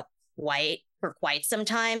worry about for quite some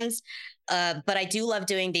times. But I do love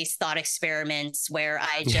doing these thought experiments where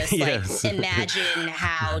I just imagine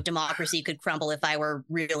how democracy could crumble if I were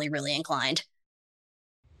really, really inclined.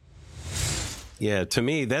 Yeah, to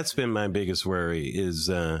me, that's been my biggest worry is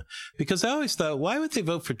because I always thought, why would they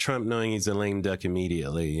vote for Trump knowing he's a lame duck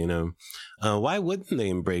immediately? Why wouldn't they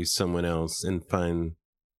embrace someone else and find,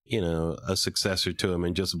 a successor to him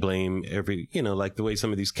and just blame every, like the way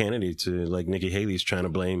some of these candidates, like Nikki Haley's trying to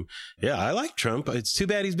blame. Yeah, I like Trump. It's too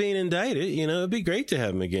bad he's being indicted. It'd be great to have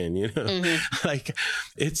him again. Like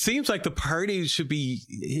it seems like the party should be,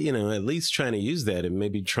 at least trying to use that. And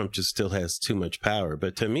maybe Trump just still has too much power.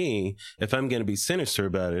 But to me, if I'm going to be sinister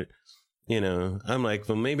about it, I'm like,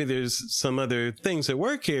 well, maybe there's some other things at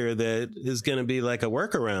work here that is going to be like a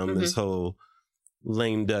workaround this whole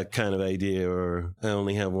lame duck kind of idea, or I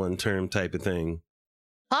only have one term type of thing.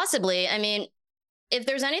 Possibly. I mean, if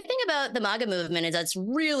there's anything about the MAGA movement is that's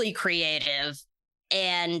really creative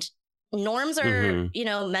and norms are,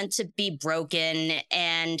 meant to be broken.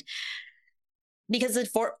 And because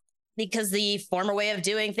the former way of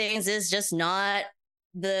doing things is just not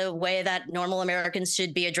the way that normal Americans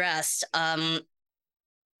should be addressed.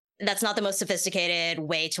 That's not the most sophisticated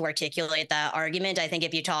way to articulate that argument. I think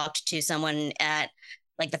if you talked to someone at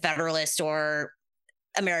like the Federalist or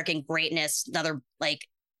American Greatness, another like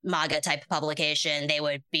MAGA type of publication, they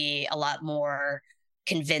would be a lot more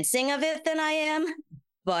convincing of it than I am.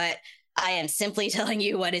 But I am simply telling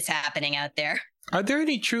you what is happening out there. Are there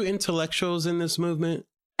any true intellectuals in this movement?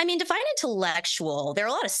 I mean, define intellectual. There are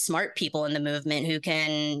a lot of smart people in the movement who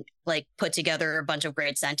can like put together a bunch of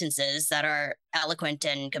great sentences that are eloquent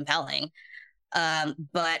and compelling.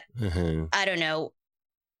 But I don't know.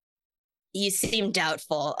 You seem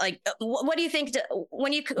doubtful. Like, what do you think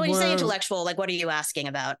when you say intellectual? Like, what are you asking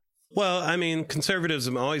about? Well, I mean, conservatives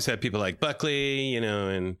have always had people like Buckley,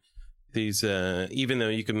 and these. Even though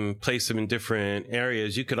you can place them in different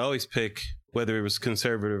areas, you could always pick whether it was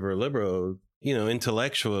conservative or liberal.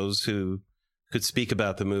 Intellectuals who could speak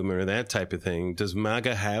about the movement or that type of thing. Does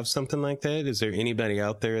MAGA have something like that? Is there anybody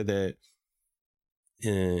out there that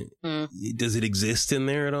does it exist in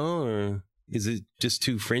there at all, or is it just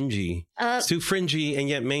too fringy? It's too fringy and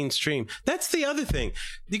yet mainstream. That's the other thing.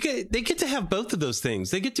 They get to have both of those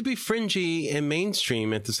things. They get to be fringy and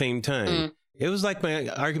mainstream at the same time. It was like my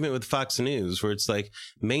argument with Fox News, where it's like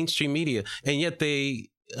mainstream media, and yet they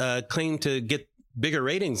claim to get bigger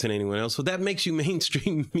ratings than anyone else. So that makes you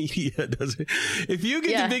mainstream media, doesn't it? If you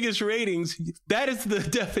get the biggest ratings, that is the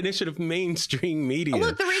definition of mainstream media.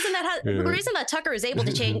 Look, the reason that Tucker is able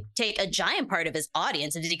to take a giant part of his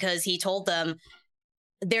audience is because he told them,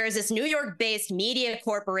 there is this New York-based media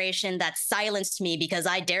corporation that silenced me because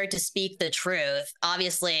I dared to speak the truth.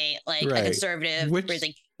 Obviously, like a conservative,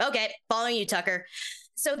 like, okay, following you, Tucker.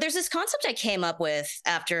 So there's this concept I came up with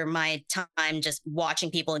after my time just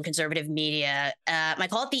watching people in conservative media. I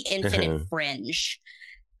call it the infinite fringe.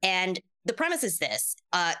 And the premise is this.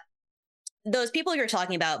 Those people you're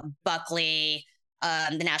talking about, Buckley,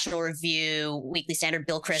 the National Review, Weekly Standard,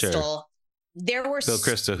 Bill Kristol, there were... Bill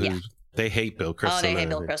Kristol, who they hate Bill Kristol. Oh, they hate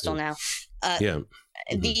Bill Kristol now.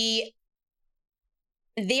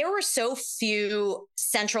 There were so few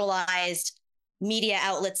centralized media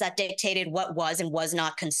outlets that dictated what was and was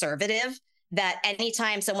not conservative, that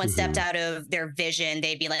anytime someone stepped out of their vision,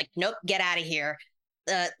 they'd be like, nope, get out of here.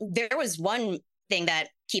 There was one thing that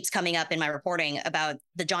keeps coming up in my reporting about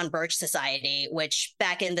the John Birch Society, which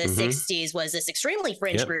back in the 60s was this extremely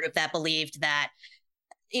fringe group that believed that,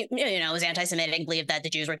 it was anti-Semitic, believed that the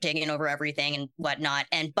Jews were taking over everything and whatnot.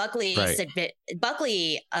 And Buckley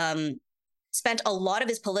spent a lot of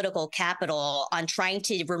his political capital on trying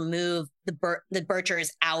to remove the Birchers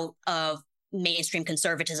out of mainstream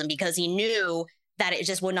conservatism, because he knew that it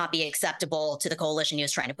just would not be acceptable to the coalition he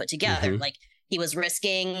was trying to put together. Like, he was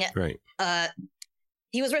risking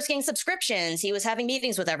subscriptions. He was having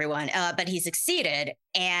meetings with everyone, but he succeeded.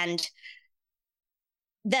 And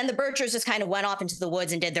then the Birchers just kind of went off into the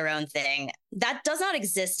woods and did their own thing. That does not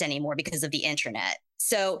exist anymore because of the internet.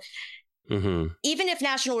 So even if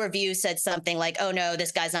National Review said something like, oh, no,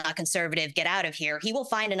 this guy's not conservative, get out of here, he will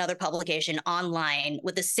find another publication online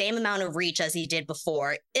with the same amount of reach as he did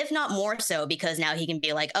before, if not more so, because now he can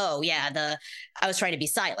be like, oh, yeah, I was trying to be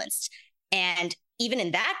silenced. And even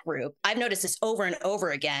in that group, I've noticed this over and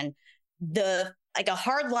over again, a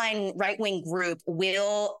hardline right-wing group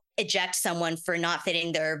will eject someone for not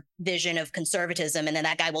fitting their vision of conservatism, and then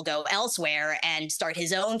that guy will go elsewhere and start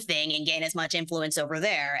his own thing and gain as much influence over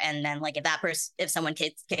there. And then, like, if someone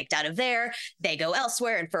gets kicked out of there, they go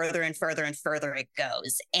elsewhere, and further and further and further it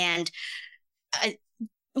goes. And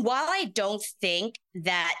while I don't think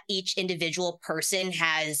that each individual person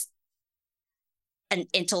has an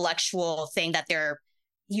intellectual thing that they're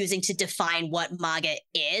using to define what MAGA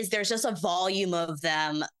is, there's just a volume of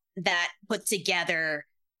them that put together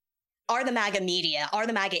are the MAGA media, are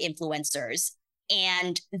the MAGA influencers.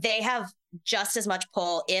 And they have just as much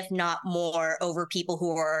pull, if not more, over people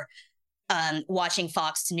who are watching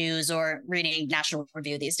Fox News or reading National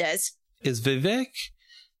Review these days. Is Vivek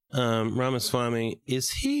Ramaswamy, is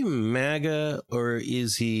he MAGA or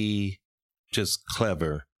is he just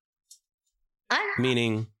clever?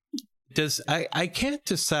 Meaning, I can't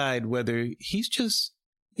decide whether he's just,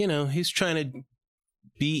 he's trying to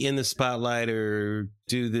be in the spotlight or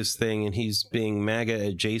do this thing, and he's being MAGA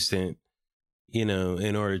adjacent, in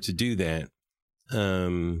order to do that.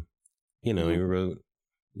 He wrote,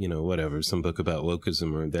 whatever, some book about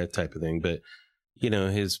wokeism or that type of thing. But,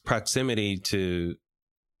 his proximity to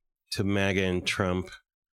MAGA and Trump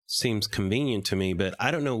seems convenient to me, but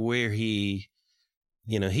I don't know where he's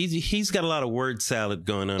got a lot of word salad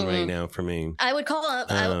going on right now for me. I would call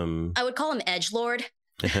him edgelord.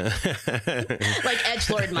 Like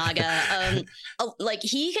edgelord MAGA. Like,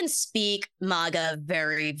 he can speak MAGA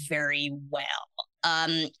very, very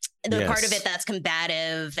well. the part of it that's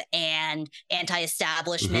combative and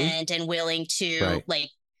anti-establishment and willing to like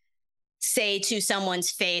say to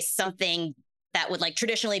someone's face something that would like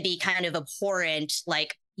traditionally be kind of abhorrent,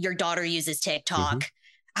 like your daughter uses TikTok.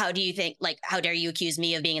 How do you think, like, how dare you accuse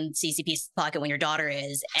me of being in CCP's pocket when your daughter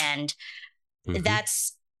is? And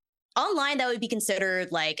that's online, that would be considered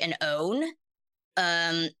like an own.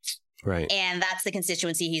 Right. And that's the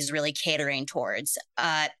constituency he's really catering towards.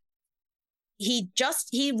 He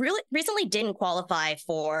really recently didn't qualify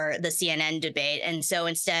for the CNN debate. And so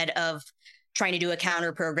instead of trying to do a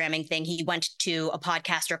counter programming thing, he went to a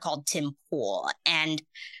podcaster called Tim Pool. And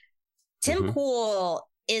Tim Pool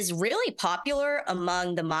is really popular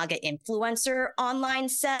among the MAGA influencer online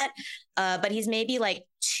set. But he's maybe like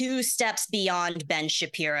 2 steps beyond Ben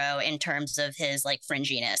Shapiro in terms of his like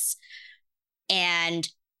fringiness. And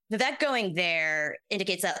Vivek going there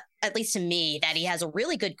indicates that, at least to me, that he has a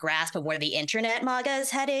really good grasp of where the internet MAGA is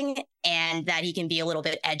heading and that he can be a little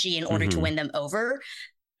bit edgy in order to win them over.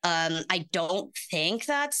 I don't think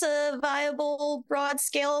that's a viable broad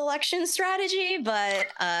scale election strategy, but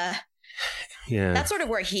that's sort of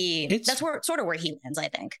where he lands, I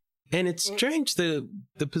think. And it's strange, the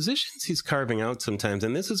positions he's carving out sometimes,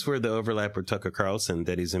 and this is where the overlap with Tucker Carlson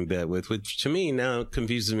that he's in bed with, which to me now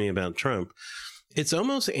confuses me about Trump. It's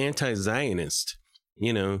almost anti-Zionist,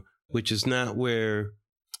 you know, which is not where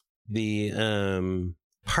the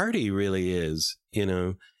party really is, you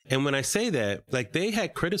know. And when I say that, like, they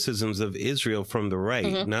had criticisms of Israel from the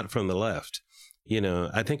right, not from the left. You know,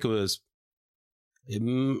 I think it was,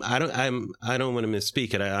 I don't want to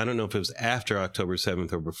misspeak it. I don't know if it was after October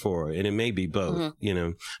 7th or before, and it may be both, you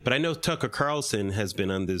know. But I know Tucker Carlson has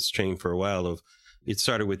been on this train for a while of, it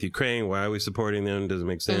started with Ukraine. Why are we supporting them? Doesn't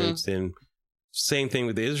make sense. And same thing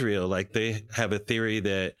with Israel. Like, they have a theory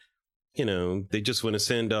that, you know, they just want to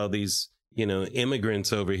send all these, you know,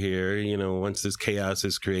 immigrants over here, you know, once this chaos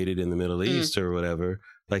is created in the Middle East or whatever,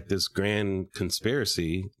 like this grand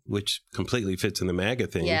conspiracy, which completely fits in the MAGA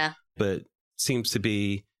thing, but seems to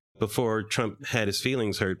be before Trump had his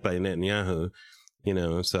feelings hurt by Netanyahu, you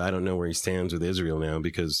know. So I don't know where he stands with Israel now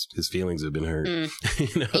because his feelings have been hurt. You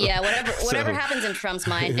know? Yeah, whatever happens in Trump's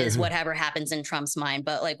mind is whatever happens in Trump's mind.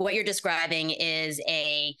 But like what you're describing is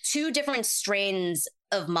 2 different strains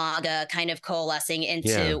of MAGA kind of coalescing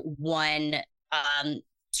into one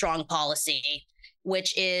strong policy,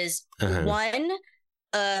 which is one,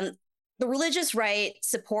 the religious right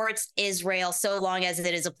supports Israel so long as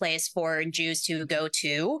it is a place for Jews to go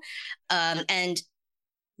to. And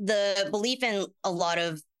the belief in a lot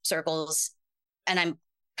of circles, and I'm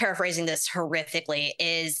paraphrasing this horrifically,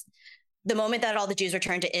 is the moment that all the Jews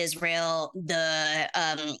return to Israel, the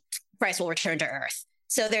Christ will return to earth.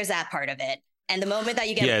 So there's that part of it. And the moment that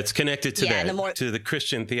you get... it's connected to that, to the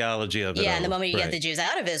Christian theology of it. Yeah, and the moment you get the Jews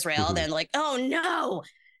out of Israel, then like, oh no,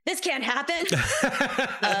 this can't happen.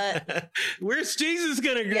 Where's Jesus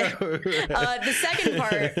going to go? The second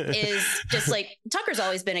part is just like, Tucker's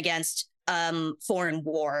always been against foreign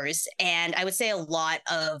wars. And I would say a lot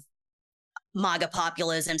of MAGA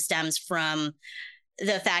populism stems from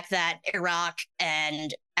the fact that Iraq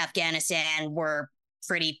and Afghanistan were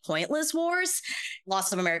pretty pointless wars.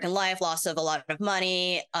 Loss of American life, loss of a lot of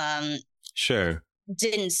money.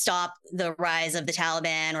 Didn't stop the rise of the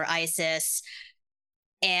Taliban or ISIS.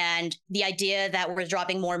 And the idea that we're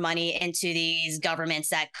dropping more money into these governments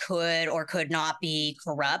that could or could not be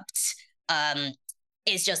corrupt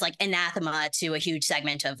is just like anathema to a huge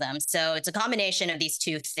segment of them. So it's a combination of these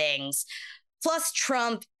 2 things, plus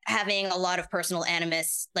Trump having a lot of personal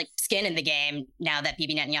animus, like skin in the game, now that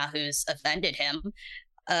Bibi Netanyahu's offended him.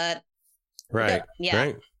 Right.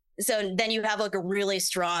 So then you have like a really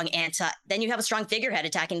strong then you have a strong figurehead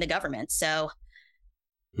attacking the government. So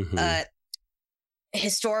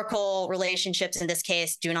historical relationships in this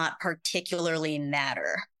case do not particularly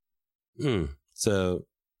matter. So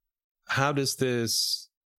how does this...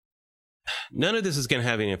 None of this is going to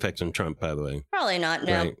have any effect on Trump, by the way. Probably not,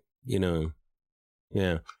 no. Right? You know,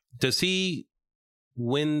 yeah. Does he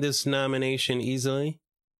win this nomination easily?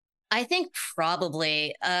 I think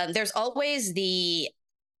probably. There's always the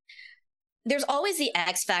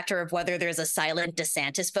X factor of whether there's a silent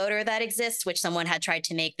DeSantis voter that exists, which someone had tried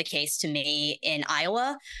to make the case to me in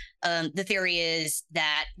Iowa. The theory is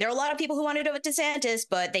that there are a lot of people who want to vote DeSantis,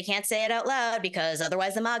 but they can't say it out loud because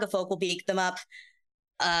otherwise the MAGA folk will beat them up.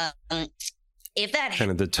 If that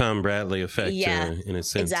kind of the Tom Bradley effect, in a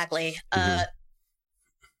sense. Exactly. I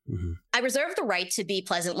reserve the right to be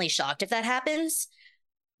pleasantly shocked if that happens,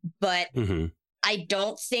 but I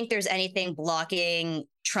don't think there's anything blocking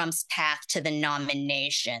Trump's path to the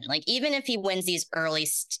nomination. Like, even if he wins these early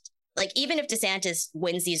like, even if DeSantis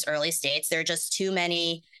wins these early states, there are just too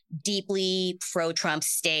many deeply pro-Trump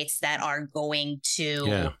states that are going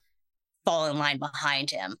to fall in line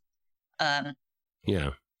behind him.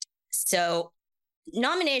 So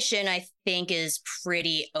nomination, I think, is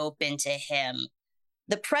pretty open to him.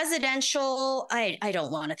 The presidential, I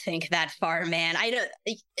don't want to think that far, man.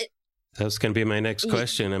 That's going to be my next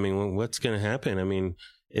question. I mean, what's going to happen? I mean,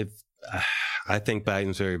 if I think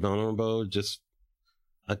Biden's very vulnerable, just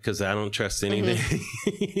because I don't trust anything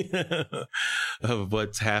of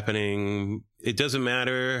what's happening. It doesn't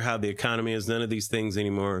matter how the economy is. None of these things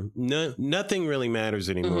anymore. Nothing really matters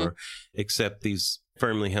anymore except these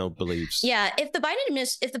firmly held beliefs. Yeah, if the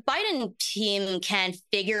Biden team can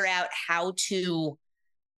figure out how to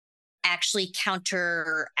actually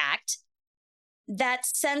counteract that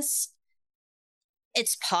sense,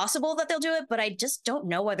 it's possible that they'll do it, but I just don't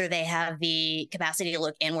know whether they have the capacity to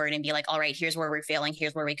look inward and be like, all right, here's where we're failing.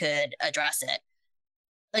 Here's where we could address it.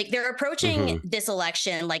 Like, they're approaching this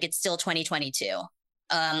election like it's still 2022.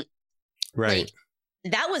 Right. Like,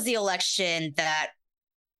 that was the election that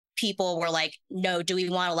people were like, no, do we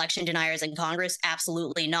want election deniers in Congress?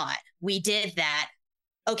 Absolutely not. We did that.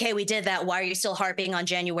 Okay, we did that. Why are you still harping on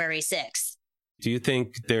January 6th? Do you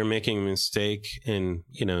think they're making a mistake in,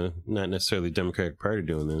 not necessarily the Democratic Party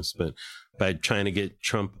doing this, but by trying to get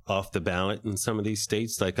Trump off the ballot in some of these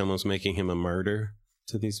states, like almost making him a martyr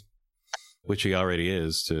to these, which he already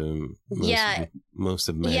is to most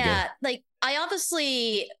of MAGA? Yeah, like,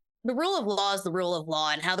 the rule of law is the rule of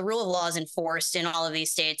law, and how the rule of law is enforced in all of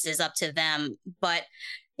these states is up to them. But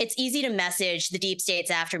it's easy to message the deep states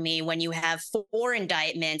after me when you have 4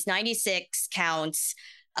 indictments, 96 counts,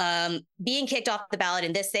 being kicked off the ballot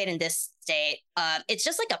in this state and this state. It's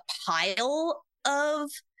just like a pile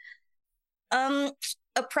of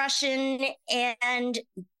oppression and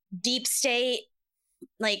deep state,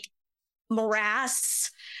 like,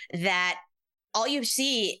 morass that all you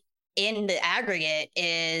see in the aggregate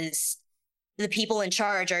is the people in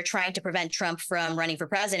charge are trying to prevent Trump from running for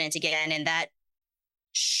president again. And that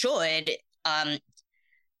should,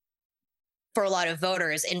 for a lot of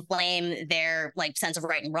voters, inflame their sense of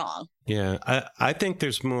right and wrong. Yeah, I think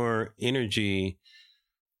there's more energy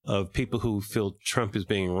of people who feel Trump is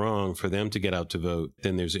being wrong for them to get out to vote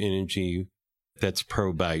than there's energy that's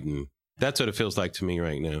pro-Biden. That's what it feels like to me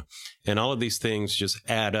right now. And all of these things just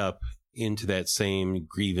add up into that same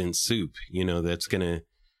grievance soup,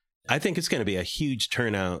 I think it's going to be a huge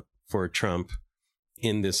turnout for Trump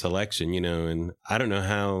in this election, and I don't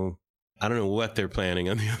know what they're planning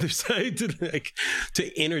on the other side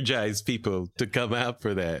to energize people to come out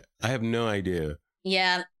for that. I have no idea.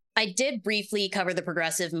 Yeah, I did briefly cover the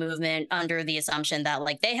progressive movement under the assumption that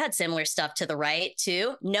they had similar stuff to the right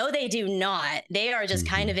too. No, they do not. They are just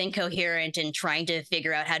kind of incoherent and trying to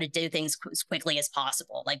figure out how to do things as quickly as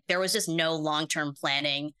possible. There was just no long-term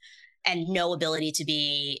planning and no ability to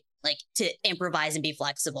be to improvise and be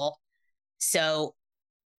flexible. So,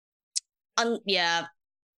 yeah.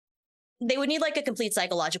 They would need a complete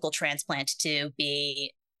psychological transplant to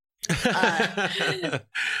be,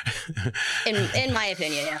 in my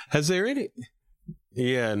opinion. Yeah. Has there any?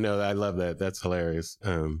 Yeah, no, I love that. That's hilarious.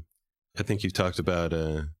 I think you've talked about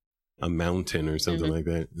a mountain or something like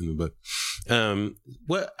that in the book.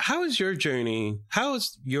 How is your journey? How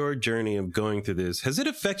is your journey of going through this? Has it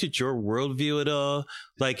affected your worldview at all?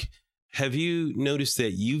 Have you noticed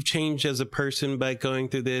that you've changed as a person by going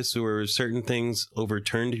through this, or certain things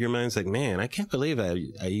overturned your mind? It's man, I can't believe I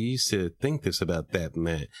used to think this about that and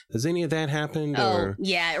that. Has any of that happened? Oh,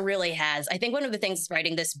 yeah, it really has. I think one of the things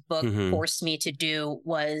writing this book forced me to do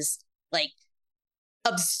was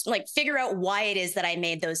figure out why it is that I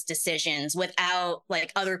made those decisions without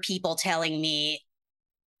other people telling me,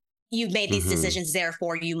 you've made these decisions,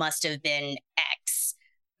 therefore you must have been X.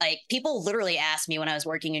 People literally asked me when I was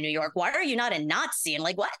working in New York, why are you not a Nazi? And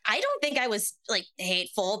what? I don't think I was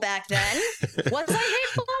hateful back then. Was I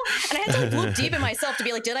hateful? And I had to look deep in myself to be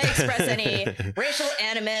did I express any racial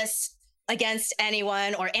animus against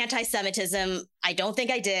anyone or anti-Semitism? I don't think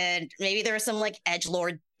I did. Maybe there were some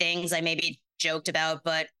edgelord things I maybe joked about,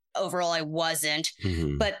 but overall I wasn't.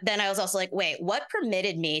 But then I was also wait, what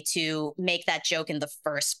permitted me to make that joke in the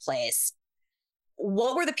first place?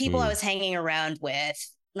 What were the people I was hanging around with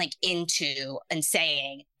into and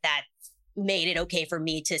saying that made it okay for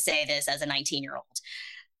me to say this as a 19-year-old?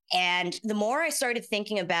 And the more I started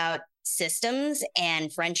thinking about systems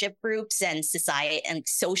and friendship groups and society and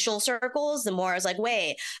social circles, the more I was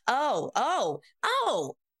wait, oh,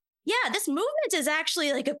 yeah, this movement is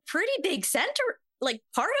actually a pretty big center,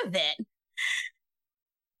 part of it.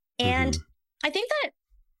 And I think that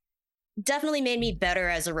definitely made me better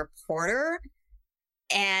as a reporter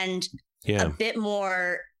and a bit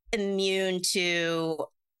more immune to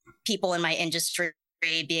people in my industry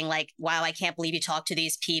being like, wow, I can't believe you talk to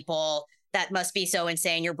these people. That must be so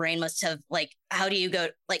insane. Your brain must have how do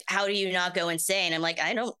you not go insane? I'm like,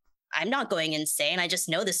 I'm not going insane. I just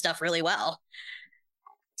know this stuff really well.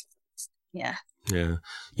 Yeah. Yeah.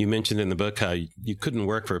 You mentioned in the book how you couldn't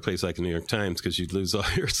work for a place like the New York Times because you'd lose all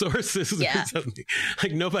your sources. Yeah. Or something.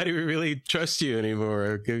 Like nobody would really trust you anymore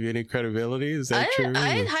or give you any credibility. Is that true?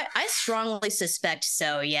 I strongly suspect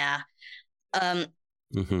so. Yeah.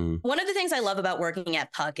 One of the things I love about working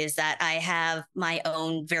at Puck is that I have my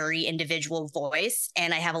own very individual voice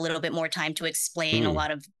and I have a little bit more time to explain a lot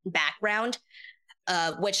of background.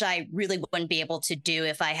 Which I really wouldn't be able to do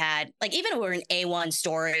if I had, even if it were an A1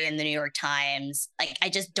 story in the New York Times, I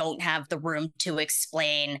just don't have the room to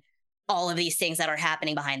explain all of these things that are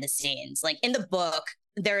happening behind the scenes. In the book,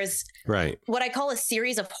 there's what I call a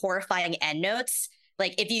series of horrifying endnotes.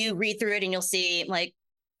 If you read through it and you'll see an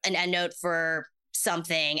endnote for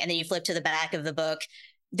something, and then you flip to the back of the book,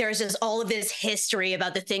 there's just all of this history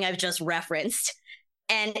about the thing I've just referenced.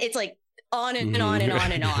 And it's on and on and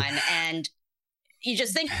on and on. And you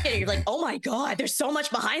just think, you're like, oh my God, there's so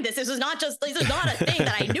much behind this. This is not a thing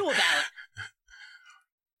that I knew about.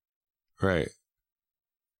 Right.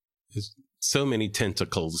 There's so many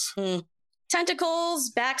tentacles.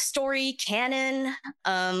 Tentacles, backstory, canon.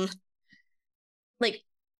 I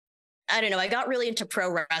don't know. I got really into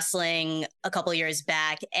pro wrestling a couple years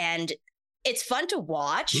back, and it's fun to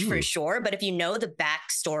watch for sure. But if you know the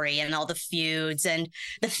backstory and all the feuds and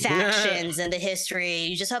the factions and the history,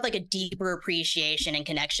 you just have a deeper appreciation and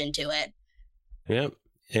connection to it. Yep.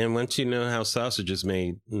 And once you know how sausage is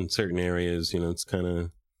made in certain areas, it's kind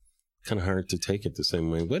of hard to take it the same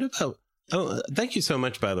way. What about, thank you so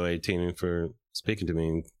much, by the way, Tina, for speaking to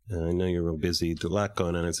me. I know you're real busy. There's a lot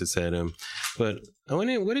going on, as I said. But I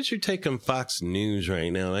wonder, what is your take on Fox News right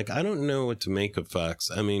now? I don't know what to make of Fox.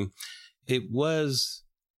 I mean, it was,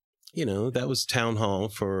 that was town hall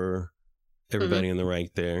for everybody on the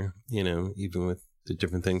right there, even with the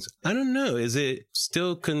different things. I don't know. Is it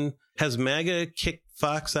still, has MAGA kicked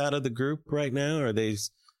Fox out of the group right now? Are they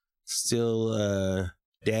still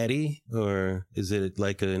daddy, or is it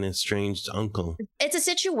like an estranged uncle? It's a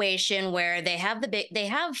situation where they have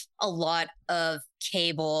a lot of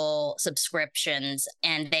cable subscriptions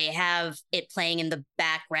and they have it playing in the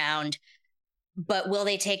background. But will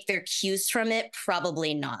they take their cues from it?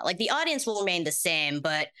 Probably not. The audience will remain the same,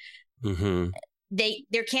 but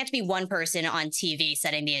there can't be one person on TV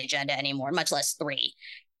setting the agenda anymore, much less three.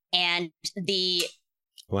 And the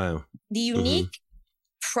unique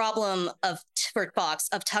problem for Fox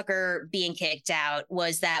of Tucker being kicked out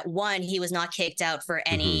was that, one, he was not kicked out for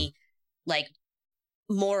any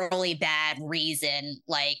morally bad reason,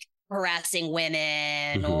 harassing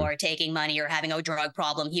women or taking money or having a drug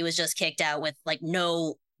problem. He was just kicked out with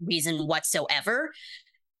no reason whatsoever.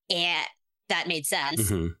 And that made sense.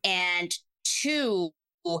 And two,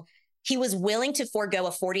 he was willing to forego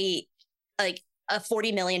a $40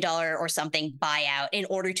 million or something buyout in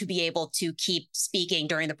order to be able to keep speaking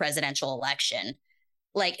during the presidential election.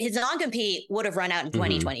 His non-compete would have run out in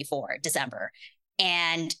 2024, December.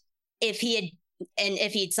 And if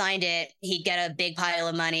he'd signed it, he'd get a big pile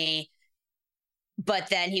of money. But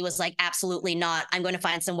then he was like, absolutely not. I'm going to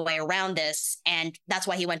find some way around this. And that's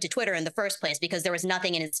why he went to Twitter in the first place, because there was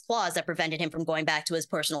nothing in his clause that prevented him from going back to his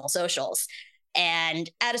personal socials. And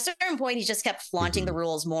at a certain point, he just kept flaunting the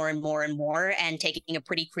rules more and more and more and taking a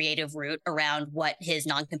pretty creative route around what his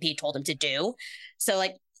non-compete told him to do. So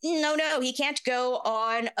no, he can't go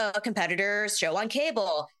on a competitor's show on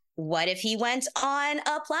cable. What if he went on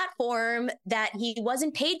a platform that he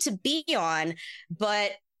wasn't paid to be on,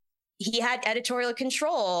 but he had editorial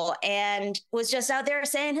control and was just out there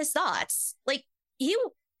saying his thoughts? Right.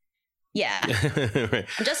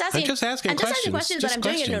 I'm just asking questions, but I'm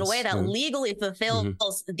doing it in a way that legally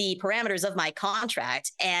fulfills the parameters of my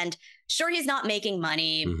contract. And sure, he's not making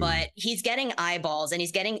money, but he's getting eyeballs and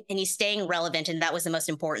he's staying relevant. And that was the most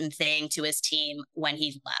important thing to his team when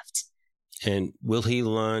he left. And is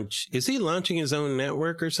he launching his own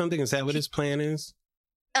network or something? Is that what his plan is?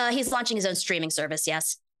 He's launching his own streaming service.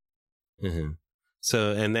 Yes.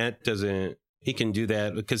 So, and he can do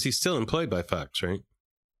that because he's still employed by Fox, right?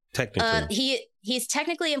 Technically. He's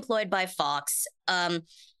technically employed by Fox. I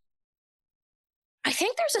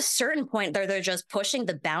think there's a certain point where they're just pushing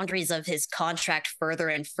the boundaries of his contract further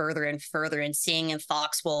and further and further and seeing if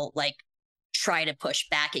Fox will try to push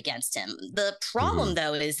back against him. The problem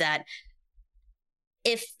though is that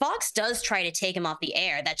if Fox does try to take him off the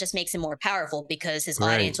air, that just makes him more powerful because his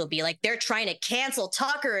Right. audience will be like, they're trying to cancel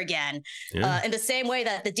Tucker again. Yeah. In the same way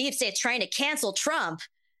that the deep state's trying to cancel Trump.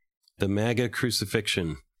 The MAGA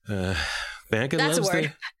crucifixion. MAGA That's loves a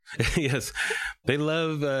word. Yes, they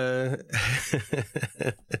love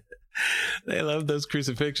they love those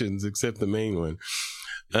crucifixions, except the main one.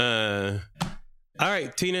 All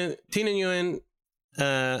right, Tina Nguyen,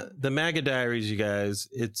 the MAGA Diaries, you guys.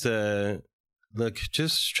 It's look,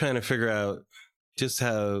 just trying to figure out just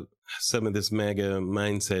how some of this MAGA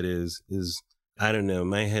mindset is I don't know.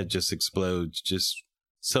 My head just explodes. Just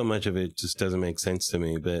so much of it just doesn't make sense to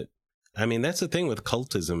me. But I mean, that's the thing with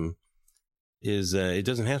cultism. Is it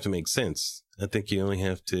doesn't have to make sense. I think you only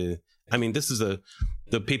have to. I mean, this is the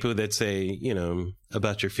people that say, you know,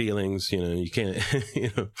 about your feelings. You know, you can't.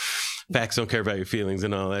 You know, facts don't care about your feelings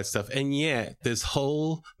and all that stuff. And yet, this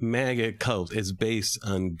whole MAGA cult is based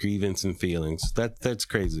on grievance and feelings. That's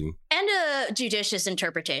crazy. And a judicious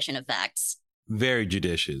interpretation of facts. Very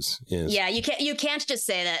judicious. Yes. Yeah, you can't just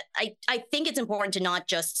say that. I think it's important to not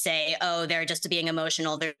just say, oh, they're just being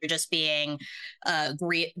emotional. They're just being,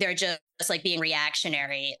 they're just like being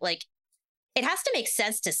reactionary. Like, it has to make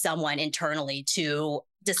sense to someone internally to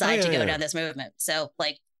decide to go down this movement. So,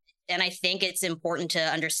 like, and I think it's important to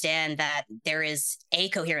understand that there is a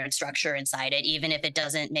coherent structure inside it, even if it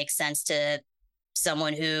doesn't make sense to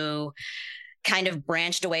someone who kind of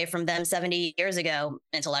branched away from them 70 years ago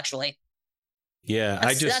intellectually. Yeah,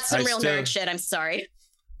 that's some real nerd shit. I'm sorry.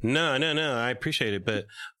 No. I appreciate it, but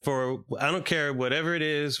I don't care whatever it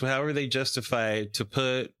is, however they justify it, to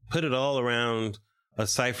put it all around a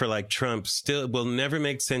cipher like Trump still will never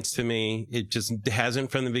make sense to me. It just hasn't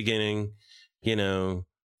from the beginning. You know,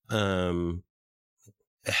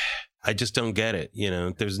 I just don't get it. You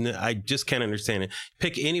know, I just can't understand it.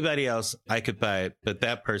 Pick anybody else, I could buy it, but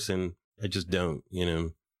that person, I just don't. You know.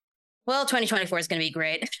 Well, 2024 is going to be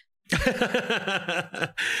great.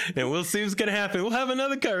 And we'll see what's gonna happen. We'll have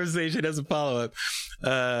another conversation as a follow-up.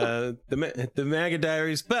 The MAGA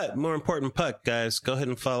Diaries, but more important, Puck, guys. Go ahead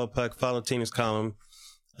and follow Puck. Follow Tina's column.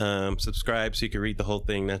 Subscribe so you can read the whole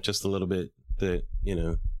thing, not just a little bit. That, you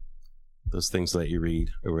know, those things that you read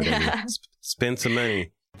or whatever. Spend some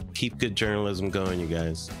money. Keep good journalism going, you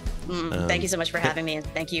guys. Thank you so much for having me, and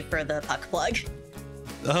thank you for the Puck plug.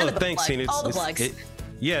 Oh, thanks, Tina. All the plugs.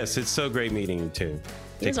 Yes, it's so great meeting you too.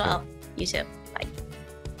 You as well. You too. Bye.